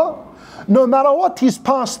illallah, no matter what his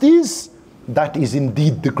past is, that is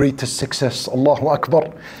indeed the greatest success. Allahu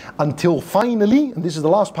Akbar. Until finally, and this is the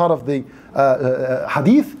last part of the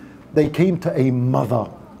hadith, they came to a mother.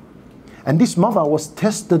 And this mother was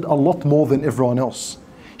tested a lot more than everyone else.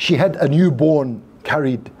 She had a newborn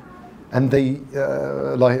carried. And they,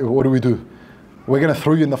 like, what do? We're going to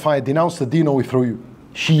throw you in the fire. Denounce the deen or we throw you.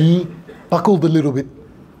 She buckled a little bit.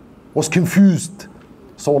 Was confused.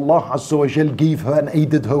 So Allah Azza wa Jal gave her and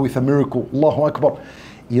aided her with a miracle. Allahu Akbar.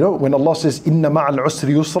 You know, when Allah says, Inna ma'al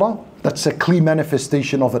usri yusra, that's a clear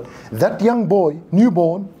manifestation of it. That young boy,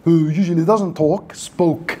 newborn, who usually doesn't talk,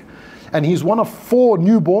 spoke. And he's one of 4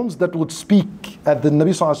 newborns that would speak, as the Nabi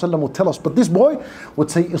Sallallahu Alaihi Wasallam would tell us. But this boy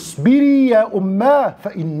would say, Isbiri ya ummah fa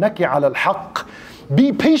innaki ala al-haq.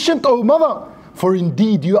 Be patient, O mother, for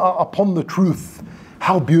indeed you are upon the truth.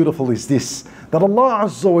 How beautiful is this? That Allah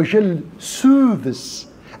Azza wa Jal soothes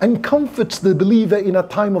and comforts the believer in a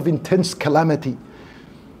time of intense calamity.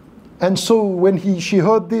 And so when she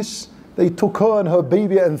heard this, they took her and her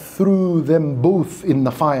baby and threw them both in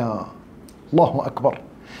the fire. Allahu Akbar.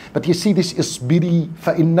 But you see, this isbiri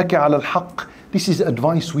fa innaka ala al-haq. This is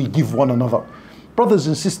advice we give one another. Brothers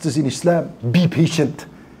and sisters in Islam, be patient.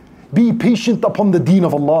 Be patient upon the deen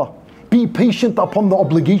of Allah. Be patient upon the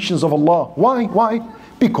obligations of Allah. Why? Why?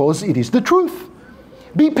 Because it is the truth.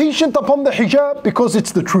 Be patient upon the hijab because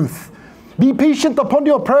it's the truth. Be patient upon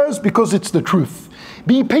your prayers because it's the truth.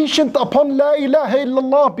 Be patient upon La ilaha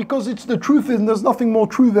illallah because it's the truth and there's nothing more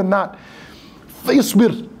true than that.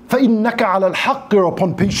 فَإِصْبِرْ فَإِنَّكَ عَلَى الْحَقِّ. You're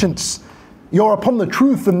upon patience. You're upon the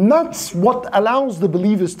truth, and that's what allows the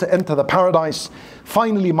believers to enter the paradise.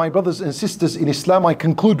 Finally, my brothers and sisters in Islam, I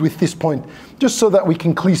conclude with this point, just so that we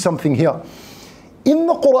can clear something here. In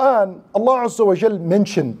the Quran, Allah Azza wa Jal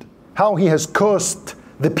mentioned how He has cursed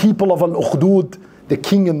the people of Al-Ukhdud, the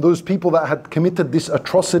king and those people that had committed this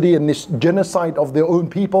atrocity and this genocide of their own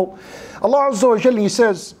people. Allah Azza wa Jal, He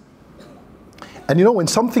says, and you know, when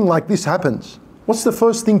something like this happens, what's the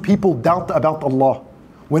first thing people doubt about Allah?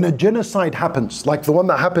 When a genocide happens, like the one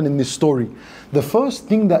that happened in this story, the first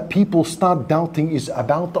thing that people start doubting is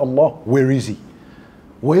about Allah. Where is He?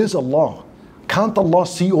 Where's Allah? Can't Allah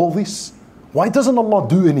see all this? Why doesn't Allah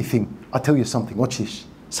do anything? I'll tell you something, watch this.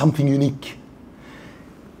 Something unique.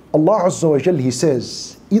 Allah Azza wa Jal, He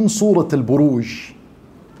says, in Surah Al-Buruj,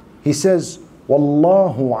 He says,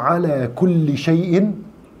 Wallahu ala kulli shay'in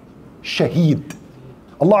shaheed.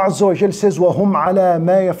 Allah Azza wa Jal says, وَهُمْ عَلَى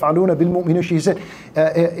مَا يَفْعَلُونَ بِالْمُؤْمِنِينَ. He said,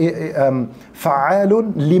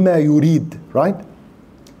 فَعَالٌ لِمَا يُرِيد. Right?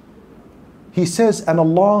 He says, and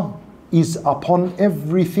Allah is upon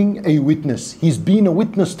everything a witness. He's been a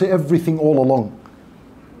witness to everything all along.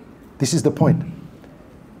 This is the point.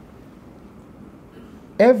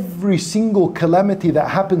 Every single calamity that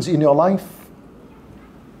happens in your life,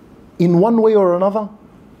 in one way or another,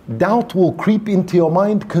 doubt will creep into your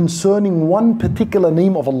mind concerning one particular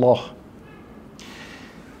name of Allah.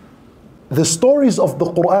 The stories of the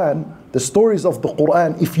Quran,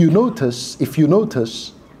 if you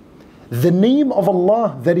notice, the name of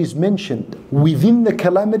Allah that is mentioned within the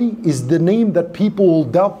calamity is the name that people will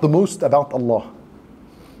doubt the most about Allah.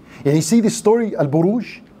 And you see this story,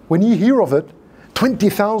 Al-Buruj, when you hear of it,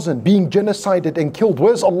 20,000 being genocided and killed,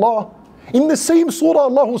 where's Allah? In the same surah,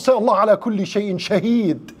 Allah will say, Allah ala kulli shay'in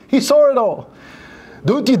shaheed. He saw it all.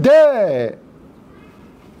 Don't you dare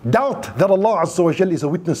doubt that Allah Azza wa Jal is a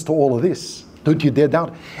witness to all of this. Don't you dare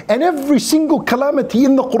doubt. And every single calamity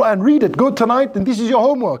in the Quran, read it, go tonight, and this is your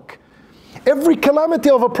homework. Every calamity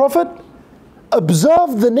of a prophet,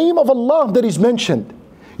 observe the name of Allah that is mentioned.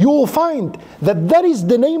 You will find that that is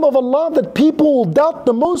the name of Allah that people will doubt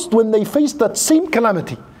the most when they face that same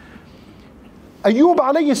calamity. Ayub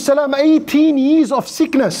alayhi salam, 18 years of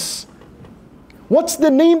sickness. What's the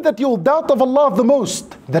name that you'll doubt of Allah the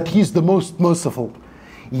most? That He's the most merciful.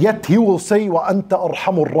 Yet He will say, وَأَنْتَ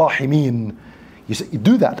أَرْحَمُ الرَّاحِمِينَ. You say,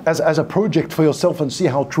 do that as a project for yourself and see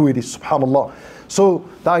how true it is, subhanAllah. So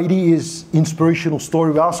the idea is inspirational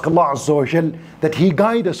story. We ask Allah Azza wa Jal that He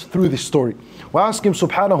guide us through this story. We ask Him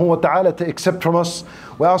subhanahu wa ta'ala to accept from us.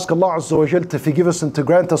 We ask Allah Azza wa Jal to forgive us and to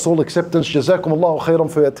grant us all acceptance. Jazakum Allahu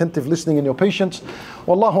khairan for your attentive listening and your patience.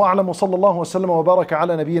 Wallahu a'lam wa sallallahu wa sallam wa baraka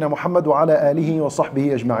ala nabiyyina Muhammad wa ala alihi wa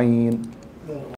sahbihi ajma'een.